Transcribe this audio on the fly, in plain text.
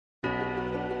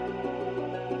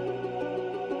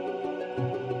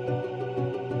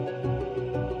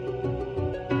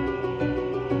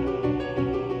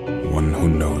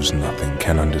knows nothing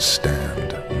can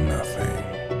understand nothing.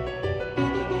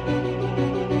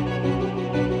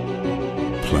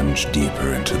 Plunge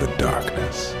deeper into the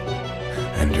darkness,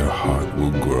 and your heart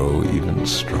will grow even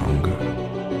stronger.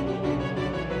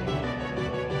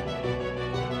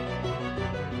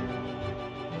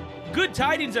 Good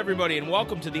tidings, everybody, and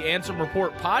welcome to the Ansem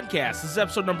Report podcast. This is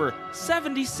episode number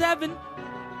 77.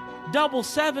 Double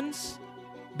sevens.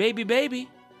 Baby.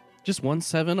 Just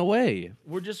 1-7 away.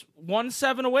 We're just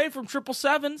 1-7 away from triple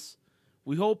sevens.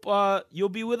 We hope you'll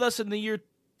be with us in the year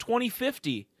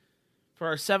 2050 for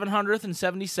our 700th and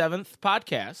 77th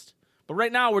podcast. But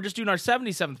right now, we're just doing our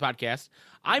 77th podcast.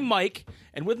 I'm Mike,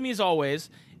 and with me, as always,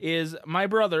 is my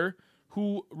brother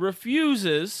who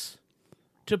refuses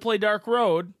to play Dark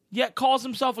Road, yet calls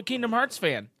himself a Kingdom Hearts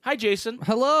fan. Hi, Jason.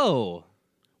 Hello.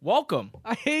 Welcome.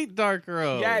 I hate Dark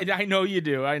Road. Yeah, I know you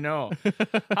do. I know.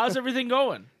 How's everything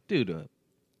going? Dude,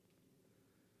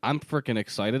 I'm freaking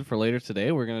excited for later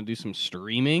today. We're going to do some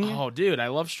streaming. Oh, dude, I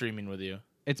love streaming with you.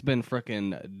 It's been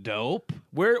freaking dope.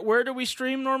 Where do we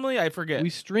stream normally? I forget. We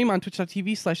stream on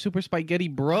twitch.tv/Super Spaghetti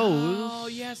Bros. Oh,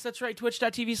 yes, that's right.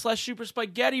 Twitch.tv/Super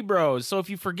Spaghetti Bros. So if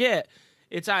you forget,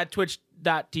 it's on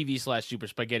twitch.tv/Super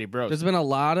Spaghetti Bros. There's been a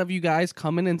lot of you guys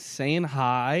coming and saying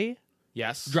hi,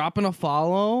 Yes. dropping a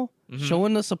follow,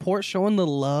 showing the support, showing the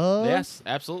love. Yes,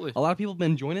 absolutely. A lot of people have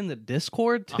been joining the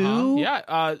Discord, too.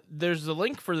 Yeah, there's a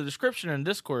link for the description in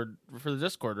Discord, for the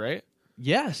Discord, right?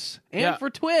 Yes. And Yeah. for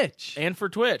Twitch. And for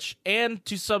Twitch, and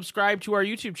to subscribe to our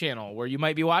YouTube channel where you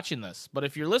might be watching this. But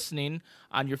if you're listening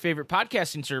on your favorite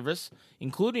podcasting service,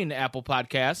 including Apple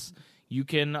Podcasts, you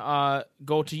can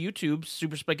go to YouTube,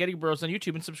 Super Spaghetti Bros on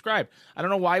YouTube, and subscribe. I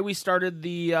don't know why we started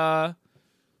the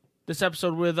this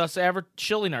episode with us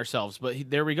chilling ourselves, but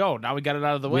there we go. Now we got it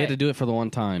out of the We way. had to do it for the one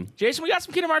time. Jason, we got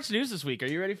some Kingdom Hearts news this week. Are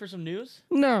you ready for some news?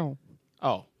 No.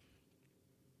 Oh.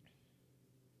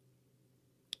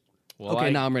 Well, Okay,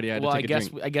 now I'm ready. I had to take a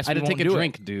drink. I guess I we had to take won't a do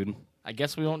drink, it. dude. I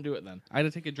guess we won't do it then. I had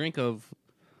to take a drink of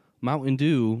Mountain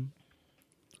Dew,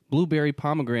 blueberry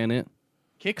pomegranate,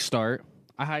 Kickstart.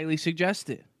 I highly suggest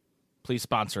it. Please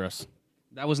sponsor us.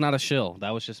 That was not a shill.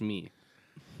 That was just me.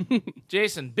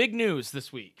 Jason, big news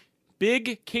this week.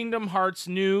 Big Kingdom Hearts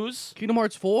news. Kingdom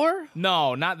Hearts 4?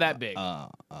 No, not that big.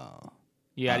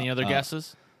 You got any other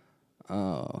guesses?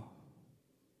 Oh.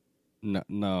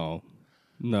 No.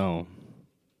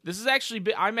 This is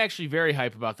actually, I'm actually very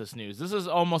hype about this news. This is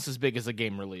almost as big as a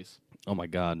game release. Oh my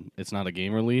god. It's not a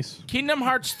game release? Kingdom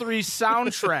Hearts 3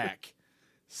 soundtrack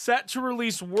set to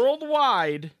release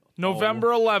worldwide November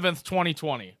 11th,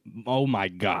 2020. Oh my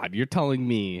god. You're telling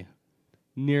me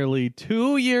nearly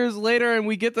 2 years later and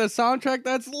we get the soundtrack?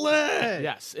 That's lit!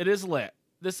 Yes, it is lit.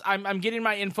 I'm getting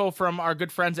my info from our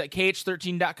good friends at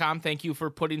KH13.com. Thank you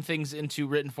for putting things into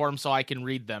written form so I can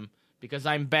read them, because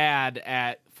I'm bad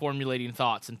at formulating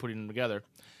thoughts and putting them together.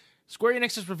 Square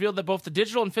Enix has revealed that both the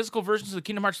digital and physical versions of the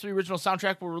Kingdom Hearts 3 original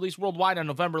soundtrack will release worldwide on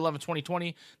November 11,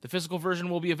 2020. The physical version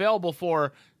will be available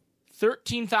for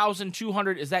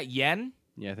 13,200, is that yen?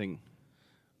 Yeah, I think...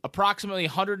 Approximately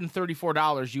 $134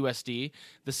 USD.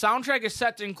 The soundtrack is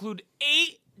set to include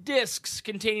 8 discs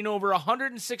containing over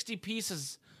 160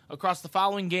 pieces across the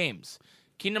following games: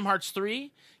 Kingdom Hearts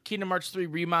 3, Kingdom Hearts 3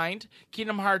 Remind,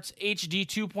 Kingdom Hearts HD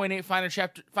 2.8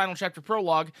 Final Chapter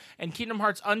Prologue, and Kingdom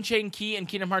Hearts Unchained Key and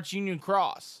Kingdom Hearts Union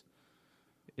Cross.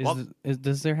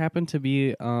 Does there happen to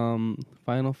be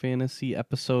Final Fantasy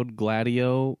episode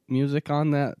Gladio music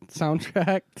on that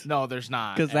soundtrack? No, there's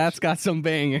not. Because that's got some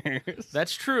bangers.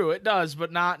 That's true, it does,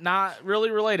 but not really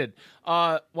related.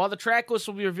 While the track list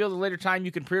will be revealed at a later time,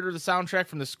 you can pre-order the soundtrack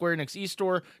from the Square Enix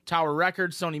eStore, Tower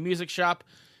Records, Sony Music Shop,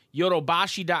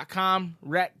 Yodobashi.com,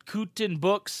 Rakuten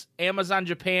Books, Amazon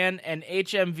Japan, and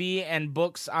HMV and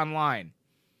Books Online.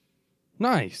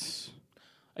 Nice.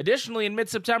 Additionally, in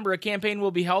mid-September, a campaign will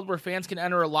be held where fans can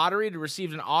enter a lottery to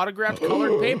receive an autographed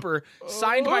colored paper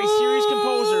signed by series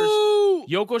composers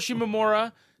Yoko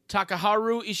Shimomura,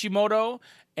 Takaharu Ishimoto,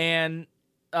 and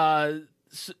Tsuyoshi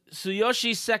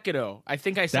Sekido. I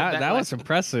think I said that. That was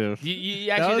impressive.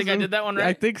 You actually think I did that one right?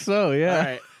 I think so,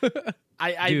 yeah. All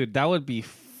right. Dude, that would be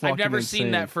fucking I've never insane.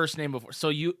 seen that first name before.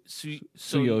 Tsuyoshi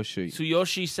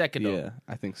Sekido. Yeah,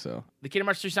 I think so. The Kingdom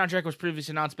Hearts 3 soundtrack was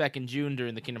previously announced back in June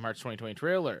during the Kingdom Hearts 2020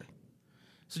 trailer.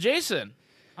 So, Jason,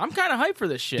 I'm kind of hyped for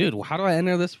this shit. Dude, how do I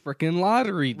enter this freaking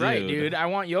lottery, dude? Right, dude. I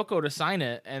want Yoko to sign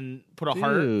it and put a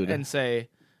heart and say,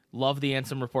 love the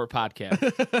Ansem Report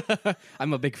podcast.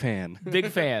 I'm a big fan. Big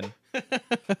fan.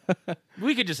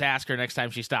 We could just ask her next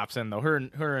time she stops in, though. Her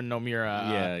and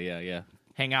Nomura Yeah.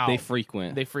 hang out. They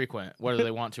frequent, whether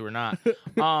they want to or not.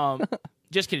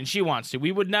 Just kidding. She wants to.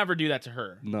 We would never do that to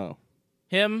her. No.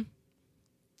 Him,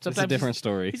 It's a different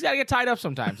story. He's got to get tied up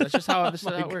sometimes. That's just how this is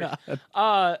how it works.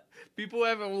 People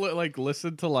haven't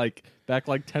listened to back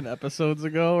 10 episodes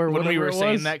ago or When whatever we were it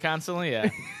saying was. that constantly, yeah.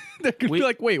 They could be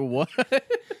like, wait, what?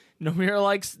 Nomura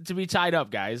likes to be tied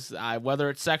up, guys. Whether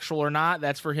it's sexual or not,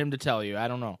 that's for him to tell you. I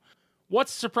don't know.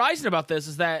 What's surprising about this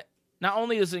is that not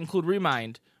only does it include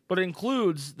Remind, but it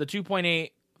includes the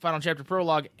 2.8 Final Chapter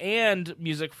Prologue and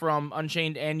music from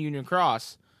Unchained and Union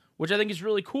Cross, which I think is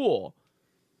really cool.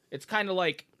 It's kind of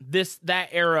like that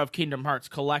era of Kingdom Hearts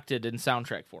collected in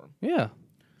soundtrack form. Yeah.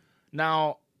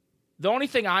 Now, the only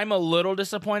thing I'm a little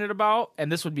disappointed about, and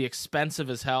this would be expensive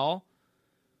as hell,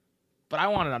 but I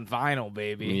want it on vinyl,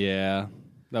 baby. Yeah.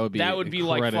 That would be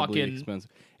like incredibly fucking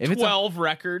expensive. 12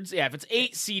 records. Yeah, if it's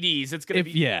 8 CDs, it's going to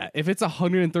be... Yeah, if it's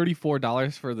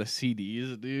 $134 for the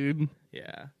CDs, dude.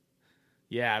 Yeah.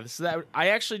 Yeah, I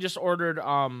actually just ordered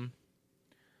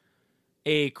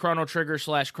a Chrono Trigger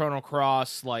 / Chrono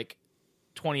Cross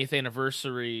 20th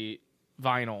anniversary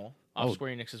vinyl off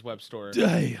Square Enix's web store.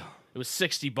 Damn. It was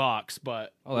 $60,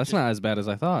 but That's not as bad as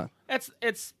I thought.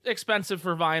 it's expensive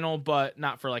for vinyl, but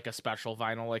not for a special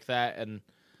vinyl like that. And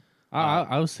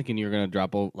I was thinking you were gonna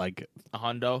drop a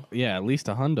hundo. Yeah, at least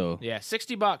a hundo. Yeah,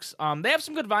 $60. They have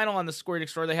some good vinyl on the Square Enix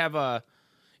store. They have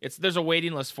there's a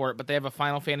waiting list for it, but they have a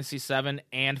Final Fantasy VII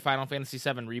and Final Fantasy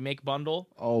VII Remake bundle.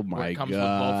 Oh my god! Where it comes with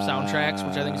both soundtracks,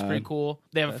 which I think is pretty cool.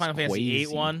 They have a Final Fantasy crazy.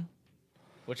 VIII one,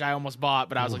 which I almost bought,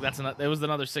 but I was like, it was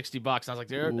another $60. And I was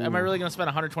like, am I really going to spend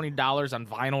 $120 on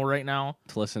vinyl right now?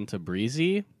 To listen to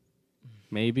Breezy?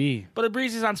 Maybe. But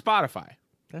Breezy's on Spotify.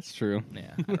 That's true.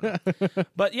 Yeah. I don't know.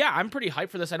 But yeah, I'm pretty hyped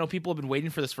for this. I know people have been waiting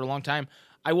for this for a long time.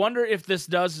 I wonder if this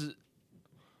does...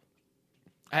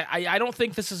 I don't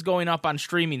think this is going up on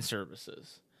streaming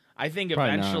services. I think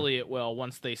Probably eventually it will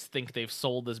once they think they've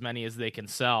sold as many as they can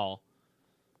sell.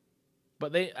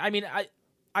 But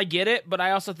I get it, but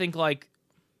I also think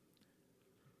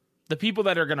the people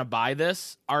that are going to buy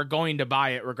this are going to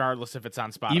buy it regardless if it's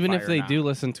on Spotify. Even if or they not. do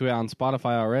listen to it on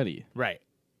Spotify already. Right.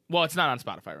 Well, it's not on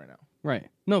Spotify right now. Right.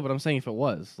 No, but I'm saying if it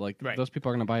was, Right. those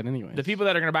people are going to buy it anyway. The people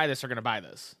that are going to buy this are going to buy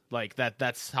this.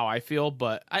 That's how I feel,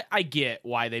 but I get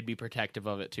why they'd be protective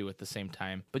of it too at the same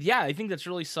time. But yeah, I think that's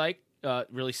really psyched. I'm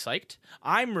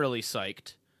really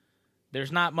psyched.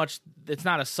 There's not much. It's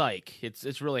not a psych.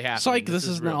 It's really happening. Psych, this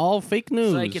is real. all fake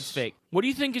news. Psych, it's fake. What do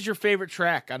you think is your favorite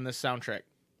track on this soundtrack?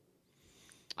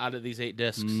 Out of these 8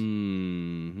 discs.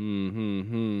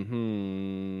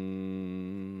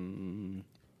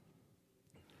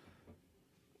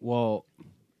 Well,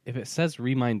 if it says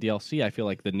Remind DLC, I feel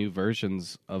like the new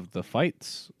versions of the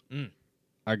fights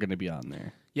are going to be on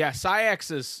there. Yeah,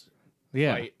 Sayax's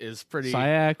fight is pretty...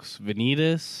 Sayax,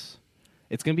 Vanitas.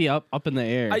 It's going to be up in the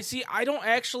air. I don't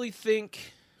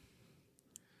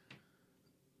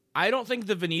think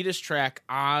the Vanitas track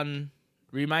on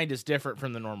Remind is different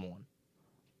from the normal one.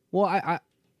 Well,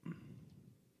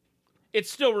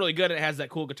 It's still really good. It has that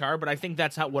cool guitar, but I think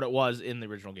that's what it was in the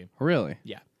original game. Really?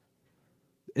 Yeah.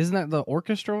 Isn't that the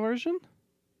orchestra version?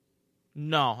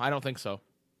 No, I don't think so.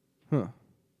 Huh.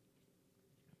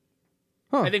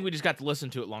 I think we just got to listen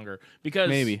to it longer because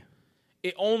maybe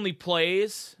it only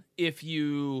plays if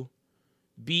you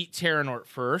beat Terranort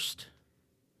first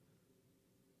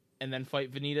and then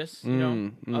fight Vanitas,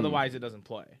 Otherwise it doesn't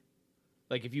play.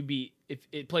 If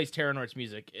it plays Terranort's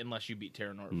music unless you beat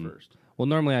Terranort first. Well,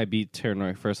 normally I beat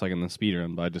Terranort first in the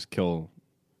speedrun, but I just kill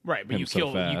Right, but him you so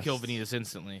kill fast. Vanitas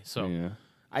instantly. So yeah.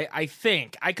 I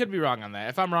think I could be wrong on that.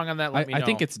 If I'm wrong on that, let me know. I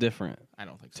think it's different. I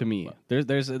don't think so. To me, but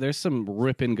there's some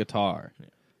ripping guitar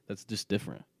that's just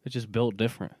different. It's just built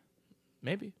different.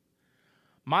 maybe.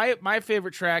 My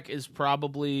favorite track is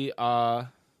probably the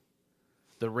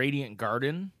Radiant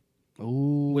Garden.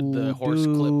 Ooh, With the horse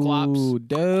clip clops.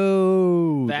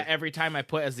 Dude. That every time I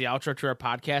put as the outro to our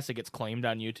podcast, it gets claimed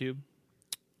on YouTube.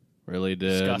 Really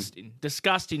did.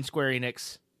 Disgusting Square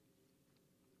Enix.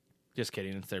 Just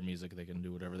kidding. It's their music. They can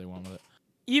do whatever they want with it.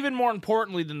 Even more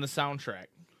importantly than the soundtrack,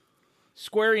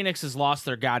 Square Enix has lost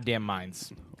their goddamn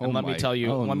minds. And let me tell you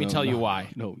why.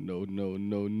 No.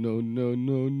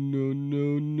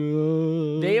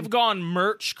 They have gone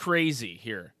merch crazy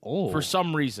here for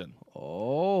some reason.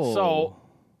 Oh. So,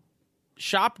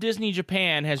 Shop Disney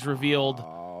Japan has revealed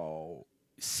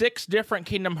 6 different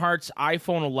Kingdom Hearts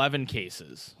iPhone 11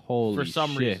 cases. Holy for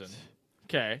some shit. reason.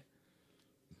 Okay.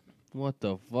 What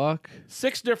the fuck?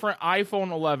 6 different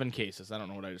iPhone 11 cases. I don't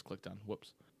know what I just clicked on.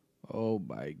 Whoops. Oh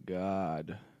my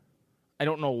god. I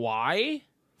don't know why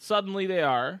suddenly they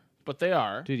are, but they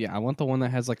are. Dude, yeah, I want the one that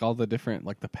has all the different,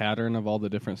 the pattern of all the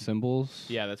different symbols.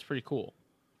 Yeah, that's pretty cool.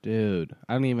 Dude,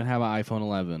 I don't even have an iPhone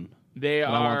 11. They But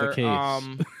are. I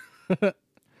want the case.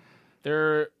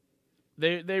 They're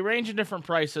They range in different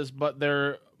prices, but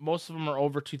most of them are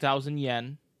over 2,000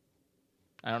 yen.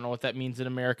 I don't know what that means in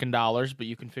American dollars, but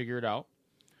you can figure it out.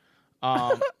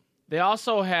 They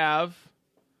also have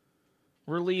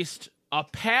released a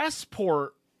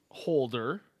passport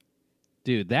holder.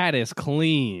 Dude, that is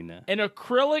clean. An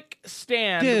acrylic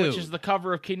stand, which is the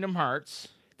cover of Kingdom Hearts.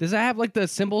 Does that have like the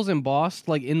symbols embossed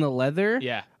like in the leather?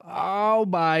 Yeah. Oh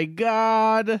my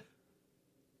god.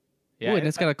 Yeah, Ooh, and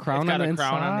it's got a crown on the inside. It's got a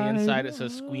crown on the inside. It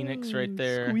says Squeenix right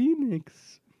there. Squeenix.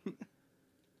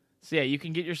 So yeah, you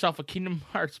can get yourself a Kingdom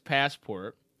Hearts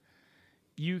passport.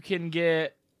 You can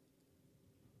get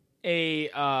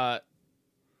a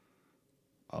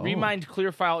Remind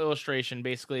clear file illustration.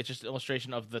 Basically, it's just an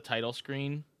illustration of the title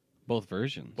screen. Both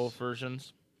versions. Both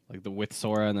versions. Like the with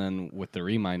Sora and then with the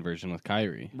Remind version with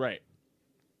Kairi. Right.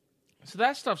 So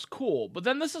that stuff's cool. But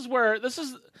then this is where it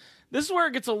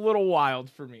gets a little wild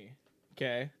for me.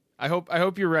 Okay? I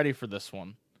hope you're ready for this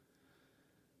one.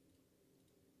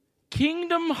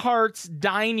 Kingdom Hearts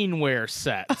diningware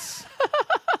sets.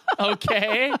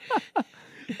 Okay?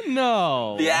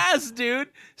 No. Yes, dude.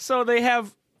 So they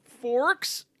have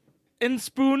forks and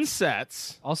spoon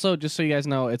sets. Also, just so you guys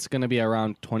know, it's going to be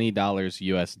around $20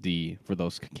 USD for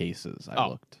those cases. I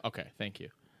looked. Okay, thank you.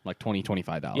 Like $20,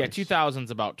 $25. Yeah, 2000's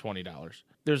about $20.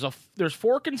 There's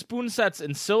fork and spoon sets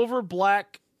in silver,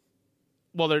 black.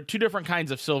 Well, there are two different kinds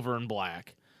of silver and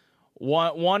black.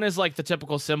 One is like the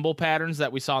typical symbol patterns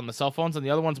that we saw on the cell phones, and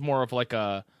the other one's more of like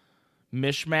a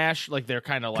mishmash. Like they're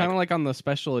kind of like on the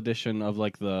special edition of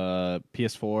like the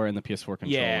PS4 and the PS4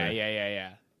 controller.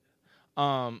 Yeah.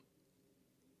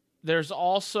 There's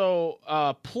also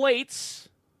plates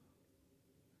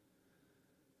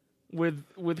with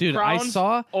Dude, crowns,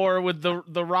 or with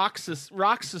the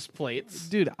Roxas plates.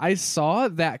 Dude, I saw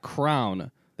that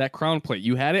crown plate.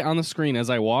 You had it on the screen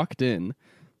as I walked in,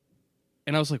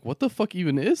 and I was like, "What the fuck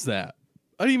even is that?"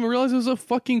 I didn't even realize it was a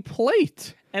fucking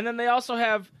plate. And then they also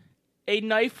have a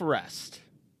knife rest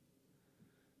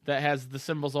that has the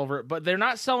symbols over it, but they're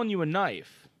not selling you a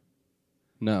knife.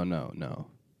 No.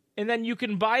 And then you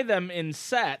can buy them in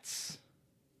sets.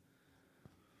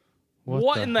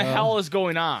 What in the hell is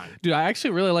going on? Dude, I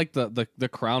actually really like the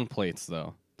crown plates,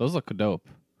 though. Those look dope.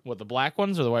 What, the black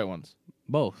ones or the white ones?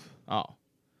 Both. Oh.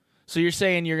 So you're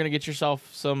saying you're going to get yourself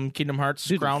some Kingdom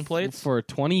Hearts crown plates? For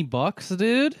 $20,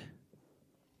 dude?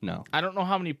 No. I don't know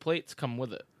how many plates come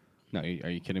with it. No, are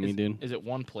you kidding me, dude? Is it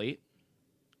one plate?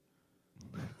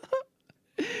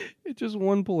 It's just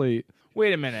one plate.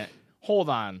 Wait a minute. Hold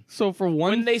on. So for one...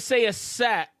 When they say a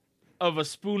set of a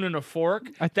spoon and a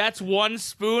fork, that's one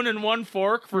spoon and one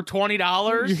fork for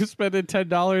 $20? You're spending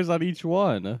 $10 on each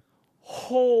one.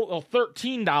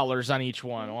 $13 on each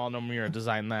one. Well, Nomura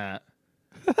designed that.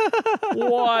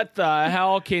 What the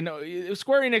hell?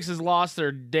 Square Enix has lost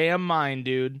their damn mind,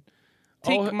 dude.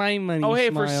 Take my money, Oh, hey,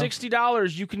 Smile. for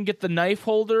 $60, you can get the knife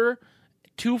holder,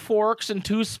 2 forks, and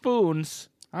 2 spoons.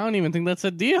 I don't even think that's a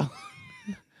deal.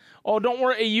 Oh, don't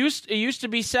worry. It used to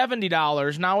be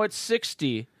 $70. Now it's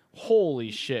 $60. Holy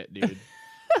shit, dude.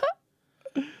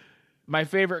 My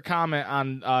favorite comment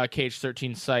on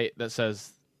KH13's site that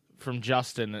says, from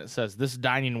Justin, it says, "This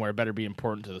diningware better be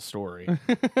important to the story."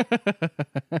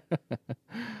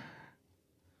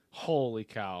 Holy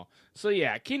cow. So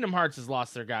yeah, Kingdom Hearts has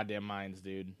lost their goddamn minds,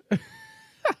 dude.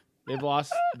 They've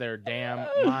lost their damn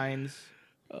minds.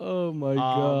 Oh my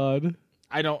god.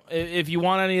 I don't. If you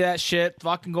want any of that shit,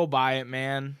 fucking go buy it,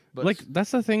 man. But like,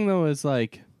 that's the thing, though, is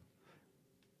like,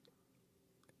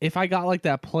 if I got like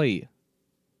that plate,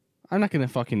 I'm not gonna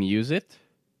fucking use it.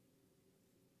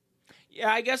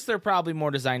 yeah, I guess they're probably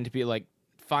more designed to be like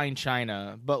fine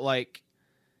china. But like,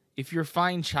 if your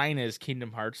fine china is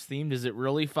Kingdom Hearts themed, is it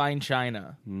really fine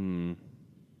china? I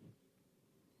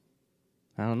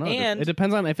don't know. And it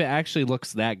depends on if it actually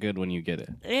looks that good when you get it.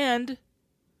 And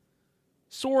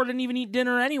Sora didn't even eat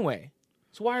dinner anyway.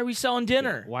 So why are we selling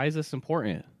dinner? Why is this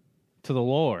important to the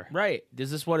lore? Right.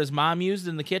 Is this what his mom used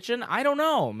in the kitchen? I don't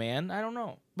know, man. I don't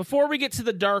know. Before we get to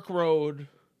the Dark Road,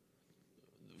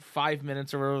 5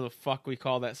 minutes or whatever the fuck we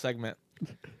call that segment.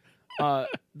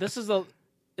 This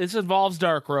involves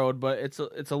Dark Road, but it's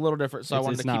a little different. So I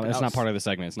wanted to keep it. It's not part of the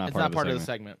segment. It's not part of the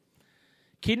segment.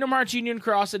 Kingdom Hearts Union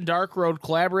Cross and Dark Road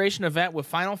collaboration event with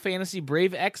Final Fantasy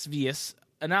Brave Exvius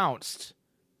announced.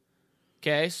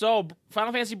 Okay, so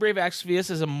Final Fantasy Brave Exvius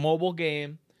is a mobile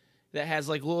game that has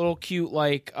like little cute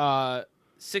like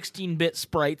 16-bit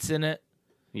sprites in it.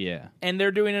 Yeah. And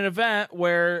they're doing an event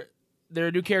where there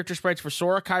are new character sprites for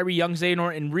Sora, Kairi, Young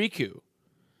Xehanort, and Riku.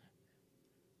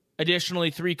 Additionally,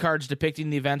 3 cards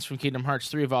depicting the events from Kingdom Hearts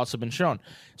 3 have also been shown.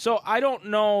 So I don't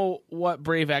know what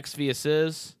Brave Exvius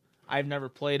is. I've never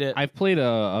played it. I've played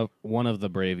one of the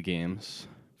Brave games.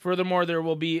 Furthermore, there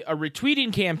will be a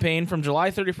retweeting campaign from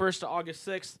July 31st to August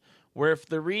 6th, where if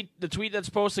the tweet that's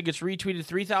posted gets retweeted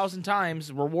 3,000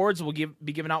 times, rewards will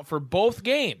be given out for both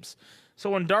games.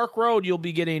 So in Dark Road, you'll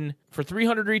be getting, for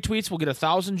 300 retweets, we'll get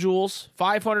 1,000 jewels.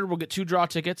 500, we'll get 2 draw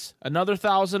tickets. Another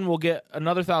 1,000, we'll get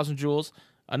another 1,000 jewels.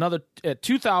 At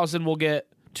 2,000, we'll get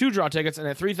 2 draw tickets. And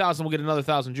at 3,000, we'll get another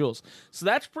 1,000 jewels. So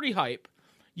that's pretty hype.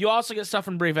 You also get stuff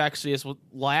from Brave Exvius with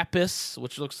Lapis,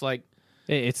 which looks like...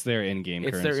 It's their in-game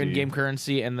currency. It's their in-game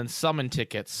currency, and then summon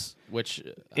tickets, which...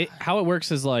 how it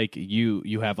works is, like,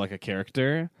 you have, like, a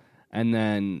character, and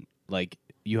then, like...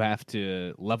 You have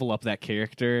to level up that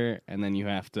character, and then you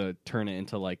have to turn it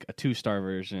into like a 2-star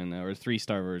version, or a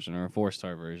 3-star version, or a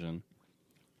 4-star version.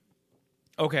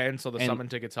 Okay, and so the summon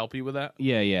tickets help you with that?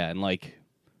 Yeah, and like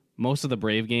most of the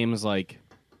Brave games, like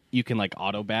you can like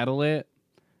auto battle it,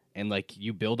 and like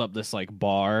you build up this like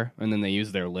bar, and then they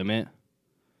use their limit,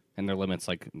 and their limit's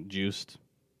like juiced.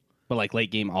 But like late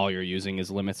game, all you're using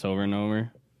is limits over and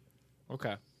over.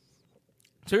 Okay.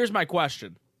 So here's my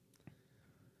question.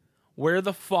 Where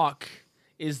the fuck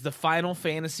is the Final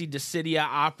Fantasy Dissidia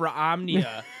Opera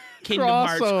Omnia Kingdom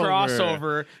Hearts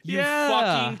crossover? You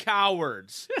fucking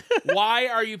cowards. Why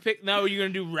are you No, you're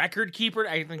going to do Record Keeper?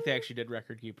 I think they actually did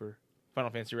Record Keeper. Final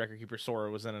Fantasy Record Keeper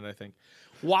Sora was in it, I think.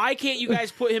 Why can't you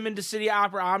guys put him in Dissidia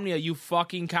Opera Omnia, you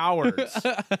fucking cowards?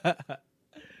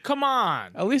 Come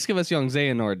on. At least give us young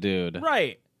Xehanort, dude.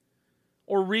 Right.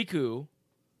 Or Riku.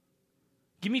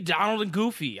 Give me Donald and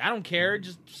Goofy. I don't care.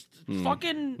 Just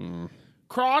fucking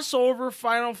crossover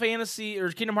Final Fantasy or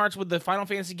Kingdom Hearts with the Final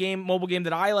Fantasy mobile game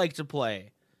that I like to play.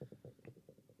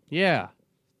 Yeah.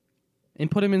 And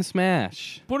put him in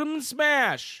Smash. Put him in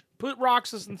Smash. Put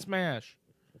Roxas in Smash.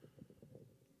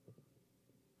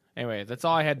 Anyway, that's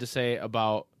all I had to say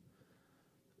about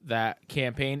that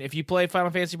campaign. If you play Final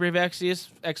Fantasy Brave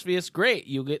Exvius, great.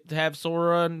 You'll get to have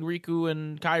Sora and Riku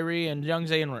and Kairi and young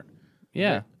Xehanort.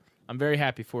 Yeah. Okay. I'm very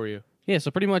happy for you. Yeah,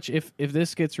 so pretty much if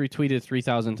this gets retweeted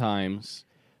 3,000 times,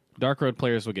 Dark Road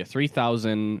players will get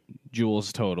 3,000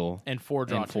 jewels total. And 4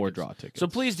 draw tickets. So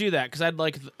please do that, because I'd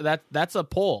like that. That's a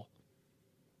poll.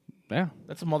 Yeah.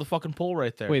 That's a motherfucking poll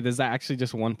right there. Wait, is that actually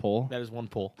just one poll? That is one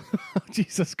poll.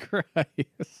 Jesus Christ.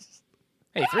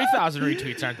 Hey, 3,000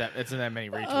 retweets aren't that? It's not that many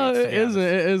retweets. It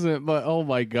isn't, but oh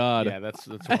my God. Yeah, that's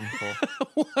one poll.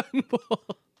 One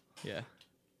poll. Yeah.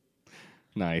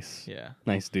 Nice. Yeah.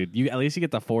 Nice, dude. At least you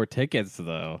get the 4 tickets,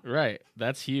 though. Right.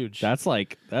 That's huge. That's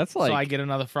like. So I get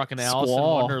another fucking Alice in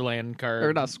Squall. Wonderland card.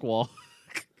 Or not Squall.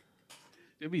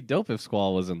 It'd be dope if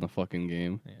Squall was in the fucking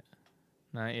game. Yeah.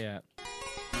 Not yet.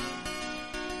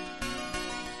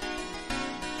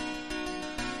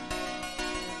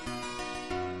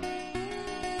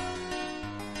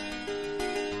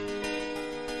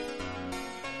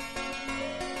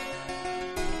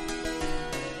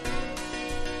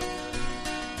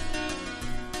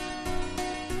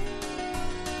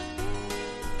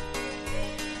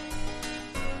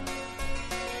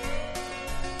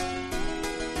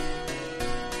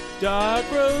 Dark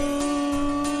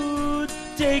road,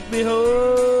 take me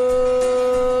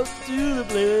home to the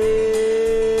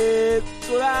place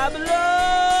where I belong.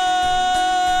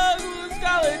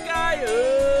 Scarlet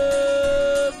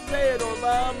Gaia, say it, oh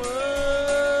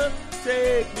mama,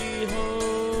 take me home.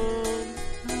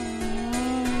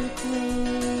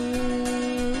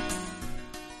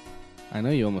 I know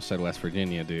you almost said West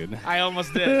Virginia, dude. I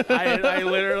almost did. I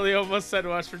literally almost said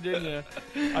West Virginia.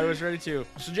 I was ready to.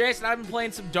 So, Jason, I've been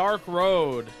playing some Dark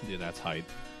Road. Dude, that's hype.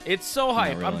 It's so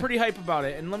hype. really. I'm pretty hype about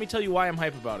it, and let me tell you why I'm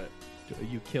hype about it.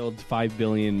 You killed 5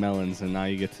 billion melons, and now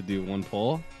you get to do one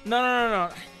poll?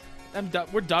 No. I'm done.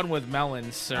 We're done with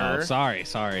melons, sir. Oh, sorry.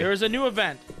 There is a new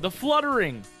event, the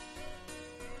Fluttering.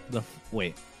 The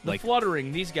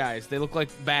Fluttering. These guys, they look like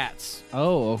bats,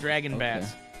 Oh, dragon okay.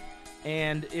 bats.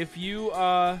 And if you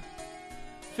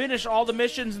finish all the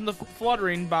missions in the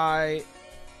Fluttering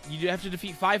you have to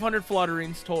defeat 500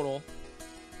 Flutterings total,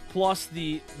 plus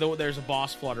there's a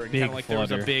boss Fluttering, kind of like Flutter.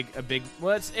 there was a big.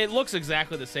 Well, it looks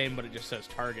exactly the same, but it just says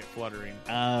target Fluttering.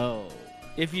 Oh.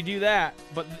 If you do that,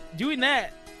 but doing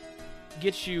that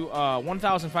gets you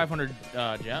 1,500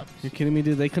 gems. You're kidding me,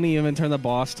 dude? They couldn't even turn the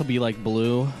boss to be like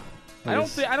blue. I don't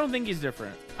think he's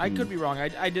different. I could be wrong.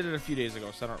 I did it a few days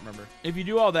ago, so I don't remember. If you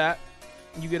do all that,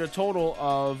 you get a total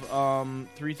of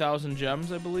 3,000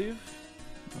 gems, I believe.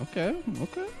 Okay,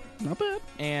 not bad.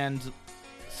 And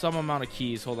some amount of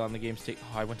keys. Hold on, the game's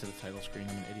I went to the title screen.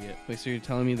 I'm an idiot. Wait, so you're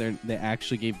telling me they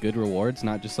actually gave good rewards,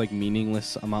 not just like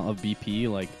meaningless amount of BP,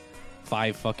 like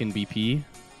 5 fucking BP?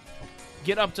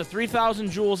 get up to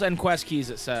 3,000 jewels and quest keys,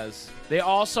 it says. They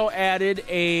also added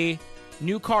a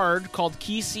new card called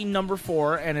Key Scene Number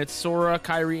 4, and it's Sora,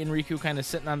 Kairi, and Riku kind of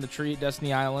sitting on the tree at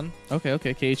Destiny Island. Okay,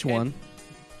 KH1.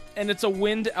 And it's a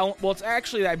wind... well, it's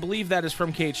actually, I believe that is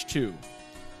from KH2.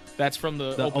 That's from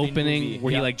the opening movie.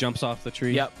 where he like jumps off the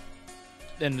tree. Yep.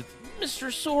 And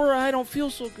Mr. Sora, I don't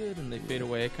feel so good, and they fade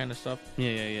away, kind of stuff.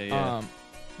 Yeah.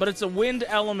 But it's a wind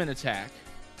element attack.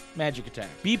 Magic attack.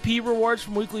 BP rewards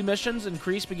from weekly missions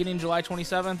increase beginning July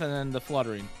 27th, and then the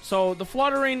fluttering. So the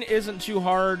fluttering isn't too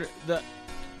hard.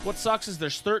 What sucks is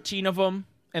there's 13 of them,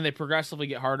 and they progressively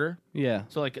get harder. Yeah.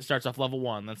 So like it starts off level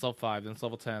 1, then it's level 5, then it's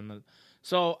level 10.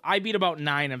 So I beat about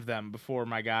 9 of them before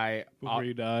my guy Before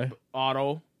you die.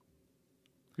 Auto.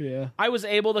 Yeah. I was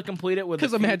able to complete it with...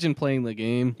 Because imagine playing the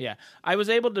game. Yeah. I was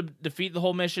able to defeat the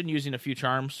whole mission using a few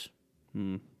charms.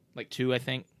 Like 2, I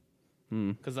think.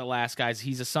 Because the last guy's,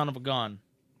 he's a son of a gun.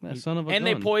 Son of a gun. And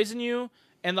they poison you,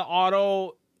 and the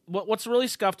auto... What's really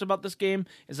scuffed about this game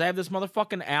is I have this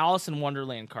motherfucking Alice in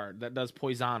Wonderland card that does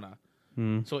Poisona.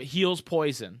 So it heals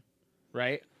poison,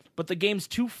 right? But the game's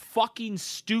too fucking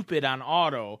stupid on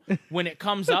auto when it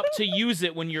comes up to use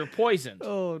it when you're poisoned.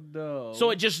 Oh, no. So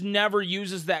it just never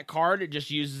uses that card. It just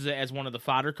uses it as one of the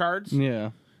fodder cards.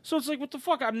 Yeah. So it's like, what the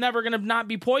fuck? I'm never going to not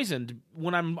be poisoned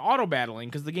when I'm auto battling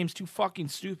because the game's too fucking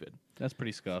stupid. That's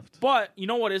pretty scuffed. But you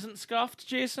know what isn't scuffed,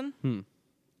 Jason?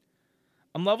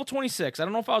 I'm level 26. I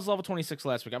don't know if I was level 26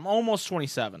 last week. I'm almost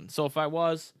 27. So if I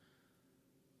was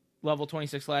level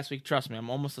 26 last week, trust me, I'm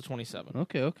almost to 27.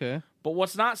 Okay. But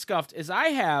what's not scuffed is I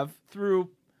have, through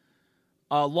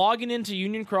logging into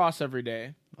Union Cross every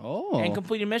day and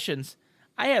completing missions,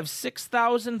 I have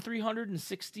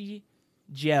 6,360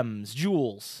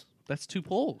 jewels. That's 2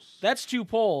 polls. That's 2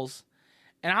 polls,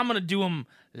 and I'm going to do them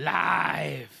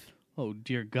live. Oh,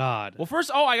 dear God. Well,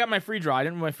 first, I got my free draw. I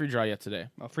didn't do my free draw yet today.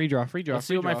 A free draw. Let's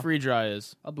see what my free draw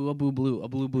is. A blue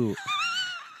blue.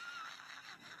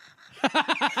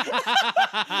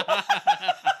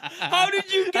 How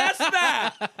did you guess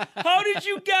that? How did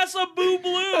you guess a boo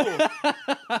blue?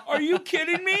 Are you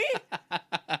kidding me?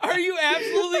 Are you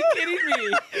absolutely kidding me?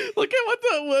 Look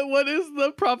at what is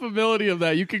the probability of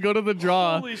that? You can go to the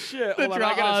draw. Holy shit. The Hold on, draw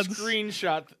I got odds. a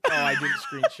screenshot. Oh, I didn't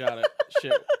screenshot it.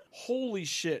 Shit. Holy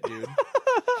shit, dude.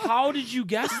 How did you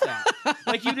guess that?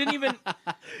 Like, you didn't even...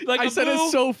 Like, I said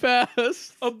it so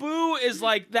fast. A boo is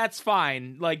like, that's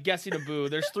fine. Like, guessing a boo.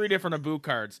 There's 3 different Abu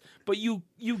cards. But you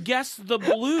guessed the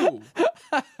blue.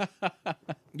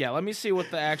 Yeah, let me see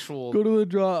what the actual... Go to the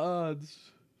draw odds.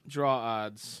 Draw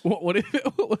odds. What if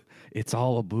it's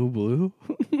all a blue blue?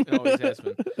 It always has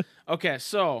been. Okay,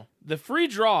 so the free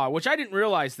draw, which I didn't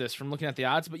realize this from looking at the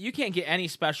odds, but you can't get any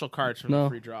special cards from the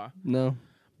free draw. No.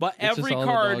 But It's every just all the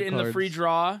card dog in the cards. free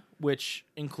draw, which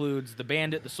includes the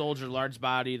Bandit, the Soldier, Large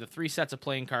Body, the 3 sets of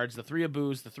playing cards, the 3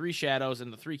 Abus, the 3 Shadows,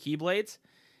 and the 3 Keyblades,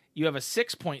 you have a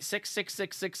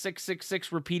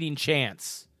 6.666666 repeating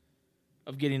chance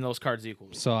of getting those cards equal.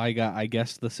 So I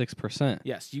guessed the 6%.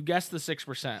 Yes, you guessed the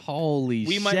 6%. Holy shit.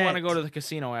 We might want to go to the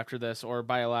casino after this or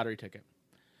buy a lottery ticket.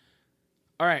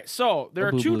 All right, so there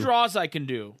are 2 draws I can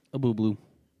do. A blue blue.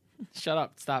 Shut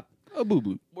up. Stop. A blue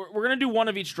blue. We're going to do one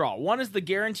of each draw. One is the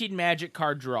guaranteed magic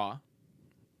card draw.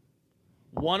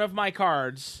 One of my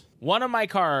cards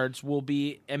will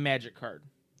be a magic card.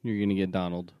 You're going to get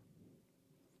Donald.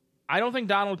 I don't think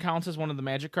Donald counts as one of the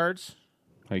magic cards.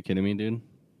 Are you kidding me, dude?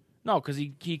 No, because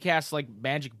he casts like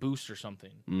magic boost or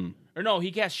something. Or no, he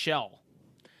casts shell.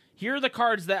 Here are the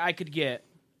cards that I could get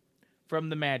from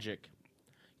the magic.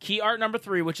 Key art number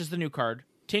 3, which is the new card.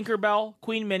 Tinkerbell,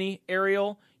 Queen Minnie,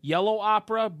 Ariel, Yellow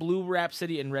Opera, Blue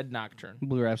Rhapsody, and Red Nocturne.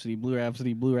 Blue Rhapsody. Blue.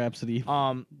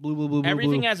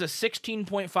 Everything has a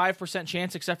 16.5%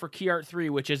 chance except for Key Art 3,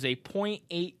 which is a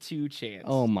 0.82 chance.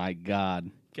 Oh my God.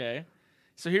 Okay.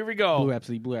 So here we go. Blue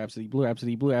Rhapsody.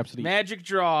 Magic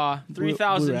draw,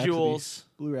 3,000 jewels.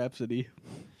 Blue Rhapsody.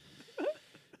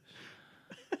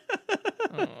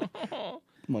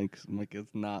 Mike is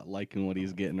not liking what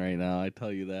he's getting right now. I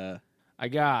tell you that. I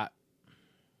got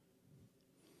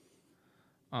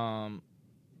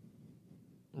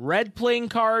red playing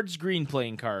cards, green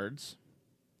playing cards,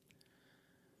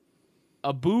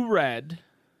 Abu red,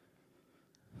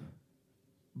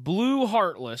 blue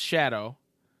heartless shadow,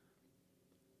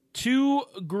 2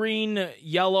 green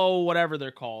yellow whatever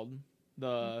they're called.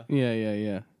 The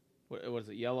Yeah. what is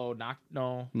it? Yellow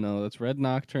no. No, that's Red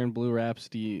Nocturne, Blue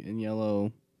Rhapsody, and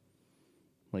yellow,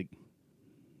 like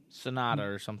Sonata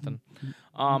or something.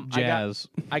 jazz.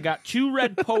 I got 2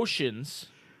 red potions,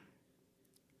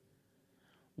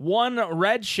 1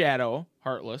 red shadow,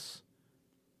 heartless,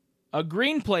 a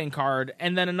green playing card,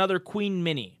 and then another Queen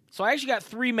Mini. So I actually got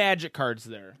 3 Magic cards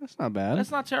there. That's not bad.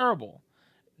 That's not terrible.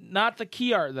 Not the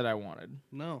key art that I wanted.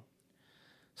 No.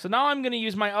 So now I'm going to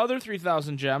use my other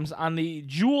 3,000 gems on the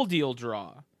Jewel Deal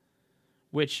draw,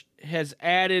 which has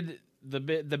added, the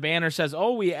banner says,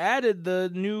 oh, we added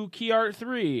the new key art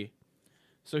 3.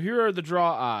 So here are the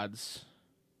draw odds.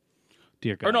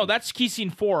 Dear God. Or no, that's key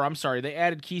scene 4. I'm sorry. They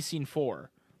added key scene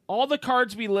 4. All the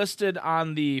cards we listed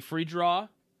on the free draw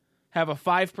have a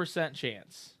 5%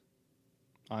 chance.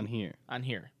 On here. On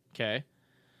here. Okay.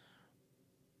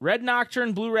 Red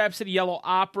Nocturne, Blue Rhapsody, Yellow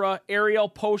Opera, Ariel,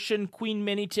 Potion, Queen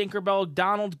Minnie, Tinkerbell,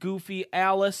 Donald, Goofy,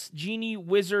 Alice, Genie,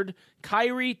 Wizard,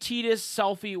 Kyrie, Tidus,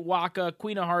 Selfie, Waka,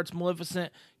 Queen of Hearts,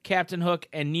 Maleficent, Captain Hook,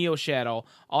 and Neo Shadow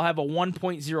all have a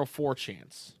 1.04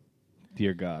 chance.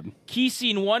 Dear God. Key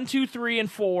Scene 1, 2, 3,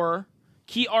 and 4,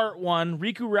 Key Art 1,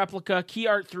 Riku Replica, Key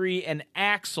Art 3, and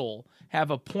Axel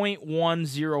have a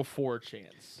 0.104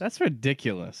 chance. That's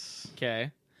ridiculous.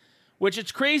 Okay. Which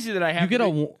it's crazy that I have. You get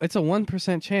it's a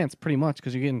 1% chance pretty much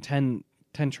because you're getting 10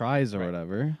 tries or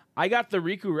whatever. I got the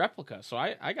Riku Replica, so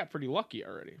I got pretty lucky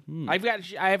already. I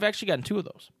have actually gotten 2 of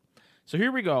those. So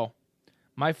here we go.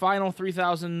 My final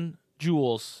 3,000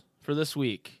 jewels for this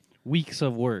week. Weeks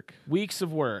of work. Weeks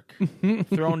of work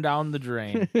thrown down the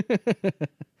drain.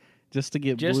 Just to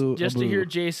get Just blue. to hear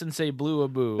Jason say blue a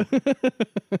boo.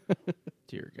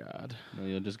 Dear God. No,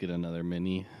 you'll just get another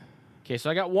mini. Okay,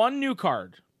 so I got 1 new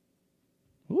card.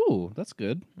 Ooh, that's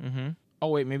good. Mm-hmm. Oh,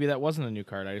 wait, maybe that wasn't a new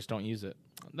card. I just don't use it.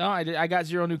 No, I got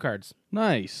 0 new cards.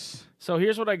 Nice. So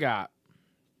here's what I got.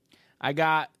 I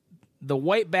got the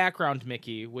white background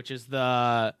Mickey, which is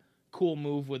the cool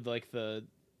move with like the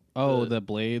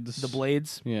blades. The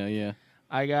blades. Yeah.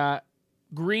 I got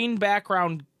green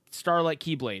background Starlight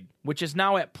Keyblade, which is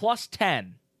now at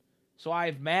 +10. So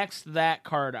I've maxed that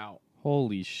card out.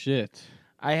 Holy shit.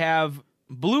 I have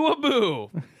Blue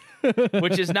Aboo,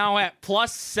 which is now at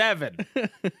 +7.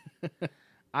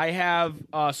 I have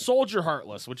Soldier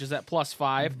Heartless, which is at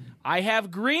 +5. I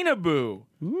have Green Aboo,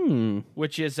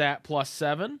 which is at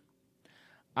 +7.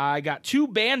 I got 2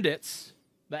 Bandits,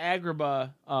 the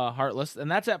Agrabah Heartless, and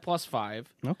that's at +5.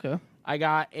 Okay. I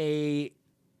got a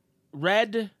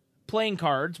Red Playing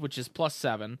Cards, which is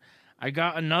 +7. I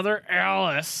got another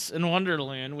Alice in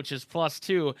Wonderland, which is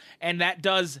 +2, and that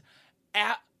does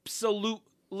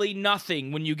absolutely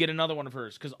nothing when you get another one of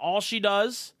hers, because all she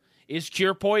does is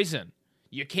cure poison.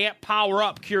 You can't power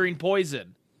up curing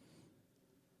poison.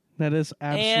 That is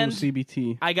absolute And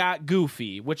CBT. I got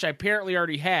Goofy, which I apparently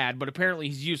already had, but apparently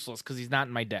he's useless because he's not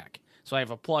in my deck. So I have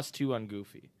a +2 on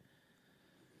Goofy.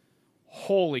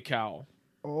 Holy cow.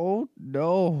 Oh,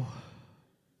 no.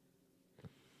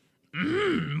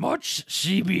 Much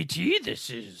CBT this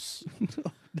is.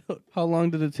 How long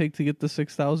did it take to get the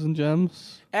 6,000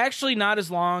 gems? Actually, not as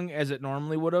long as it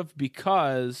normally would have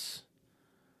because...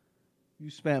 You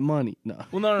spent money. No.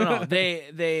 Well, no.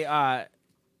 They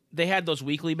had those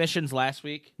weekly missions last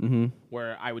week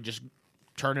where I would just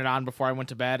turn it on before I went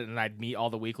to bed and I'd meet all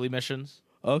the weekly missions.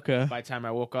 Okay. By the time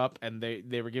I woke up, and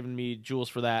they were giving me jewels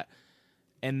for that.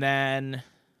 And then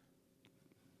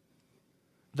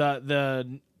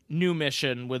the new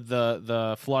mission with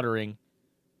the fluttering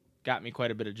got me quite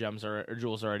a bit of gems or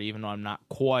jewels already, even though I'm not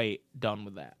quite done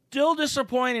with that. Still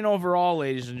disappointing overall,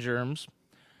 ladies and germs.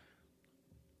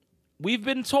 We've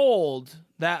been told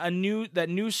that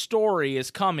new story is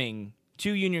coming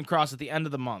to Union Cross at the end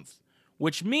of the month,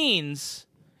 which means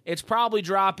it's probably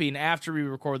dropping after we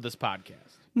record this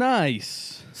podcast.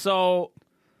 Nice. So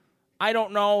I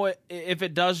don't know if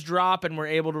it does drop and we're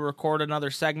able to record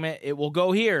another segment. It will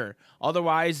go here.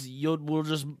 Otherwise, we'll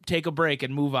just take a break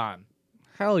and move on.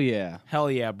 Hell yeah.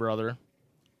 Hell yeah, brother.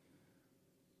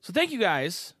 So thank you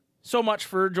guys so much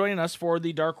for joining us for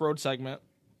the Dark Road segment.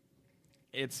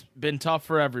 It's been tough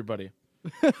for everybody.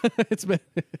 It's been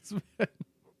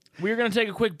We're going to take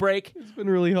a quick break. It's been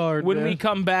really hard. When man. we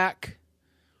come back,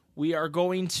 we are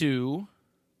going to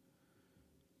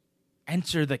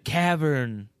enter the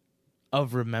Cavern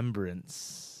of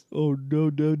Remembrance. Oh,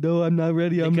 no. I'm not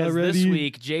ready. I'm not Because ready. this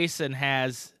week, Jason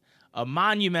has a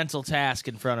monumental task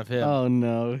in front of him. Oh,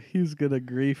 no. He's going to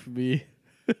grief me.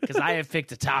 Because I have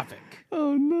picked a topic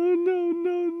Oh,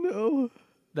 no.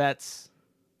 that's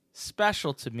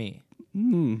special to me.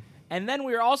 Mm. And then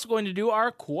we're also going to do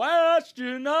our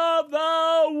question of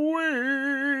the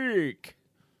week.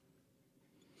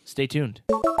 Stay tuned.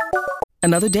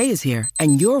 Another day is here,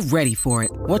 and you're ready for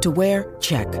it. What to wear?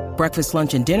 Check. Breakfast,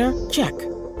 lunch, and dinner? Check.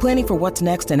 Planning for what's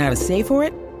next and how to save for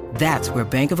it? That's where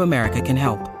Bank of America can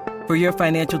help. For your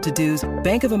financial to-dos,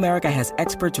 Bank of America has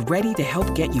experts ready to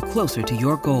help get you closer to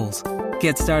your goals.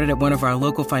 Get started at one of our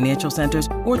local financial centers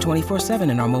or 24/7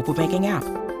 in our mobile banking app.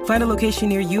 Find a location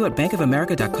near you at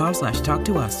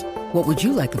bankofamerica.com/talktous. What would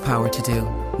you like the power to do?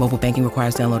 Mobile banking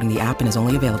requires downloading the app and is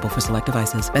only available for select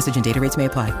devices. Message and data rates may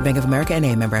apply. Bank of America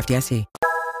NA, member FDIC.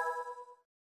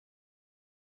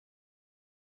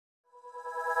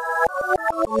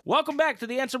 Welcome back to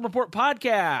the Ansem Report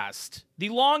podcast, the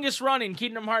longest running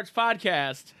Kingdom Hearts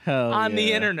podcast on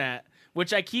the internet,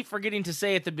 which I keep forgetting to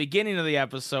say at the beginning of the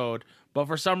episode, but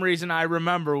for some reason I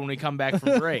remember when we come back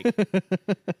from break.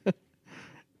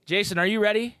 Jason, are you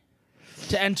ready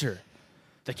to enter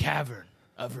the Cavern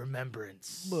of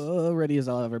Remembrance? Ready as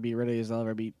I'll ever be. Ready as I'll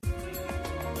ever be.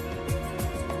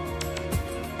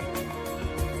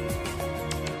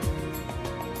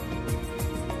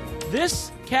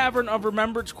 This Cavern of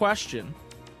Remembrance question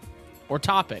or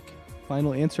topic.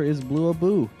 Final answer is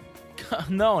Blue-a-Boo.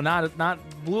 No, not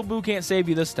Blue Boo can't save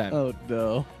you this time. Oh,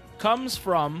 no. Comes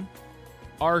from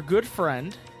our good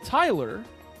friend Tyler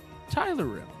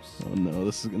Rims. Oh, no.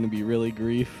 This is going to be really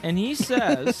grief. And he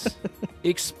says,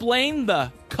 explain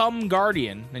the Cum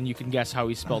Guardian, and you can guess how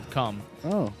he spelled cum.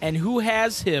 Oh. And who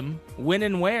has him, when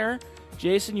and where.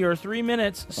 Jason, your 3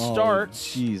 minutes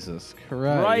starts Jesus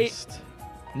Christ. right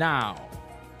now.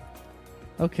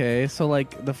 Okay, so,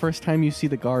 like, the first time you see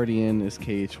the Guardian is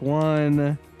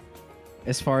KH1.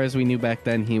 As far as we knew back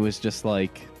then, he was just,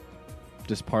 like,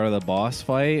 just part of the boss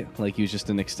fight. Like, he was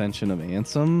just an extension of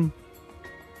Ansem.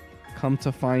 Come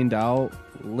to find out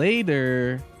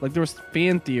later, like, there was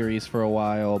fan theories for a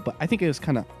while, but I think it was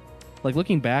kind of, like,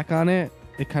 looking back on it,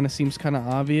 it kind of seems kind of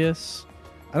obvious.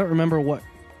 I don't remember what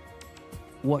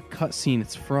cutscene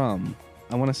it's from.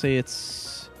 I want to say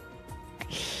it's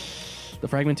the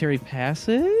Fragmentary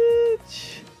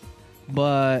Passage,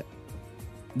 but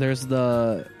there's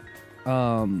the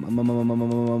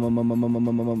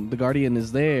Guardian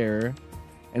is there,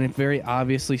 and it very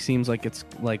obviously seems like it's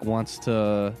like wants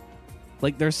to,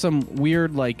 like, there's some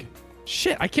weird, like,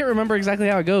 shit, I can't remember exactly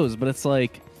how it goes, but it's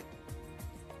like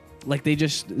they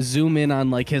just zoom in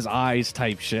on, like, his eyes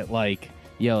type shit, like,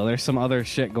 yo, there's some other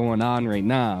shit going on right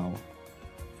now.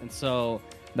 And so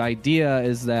the idea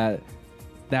is that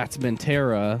that's been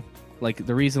Terra. Like,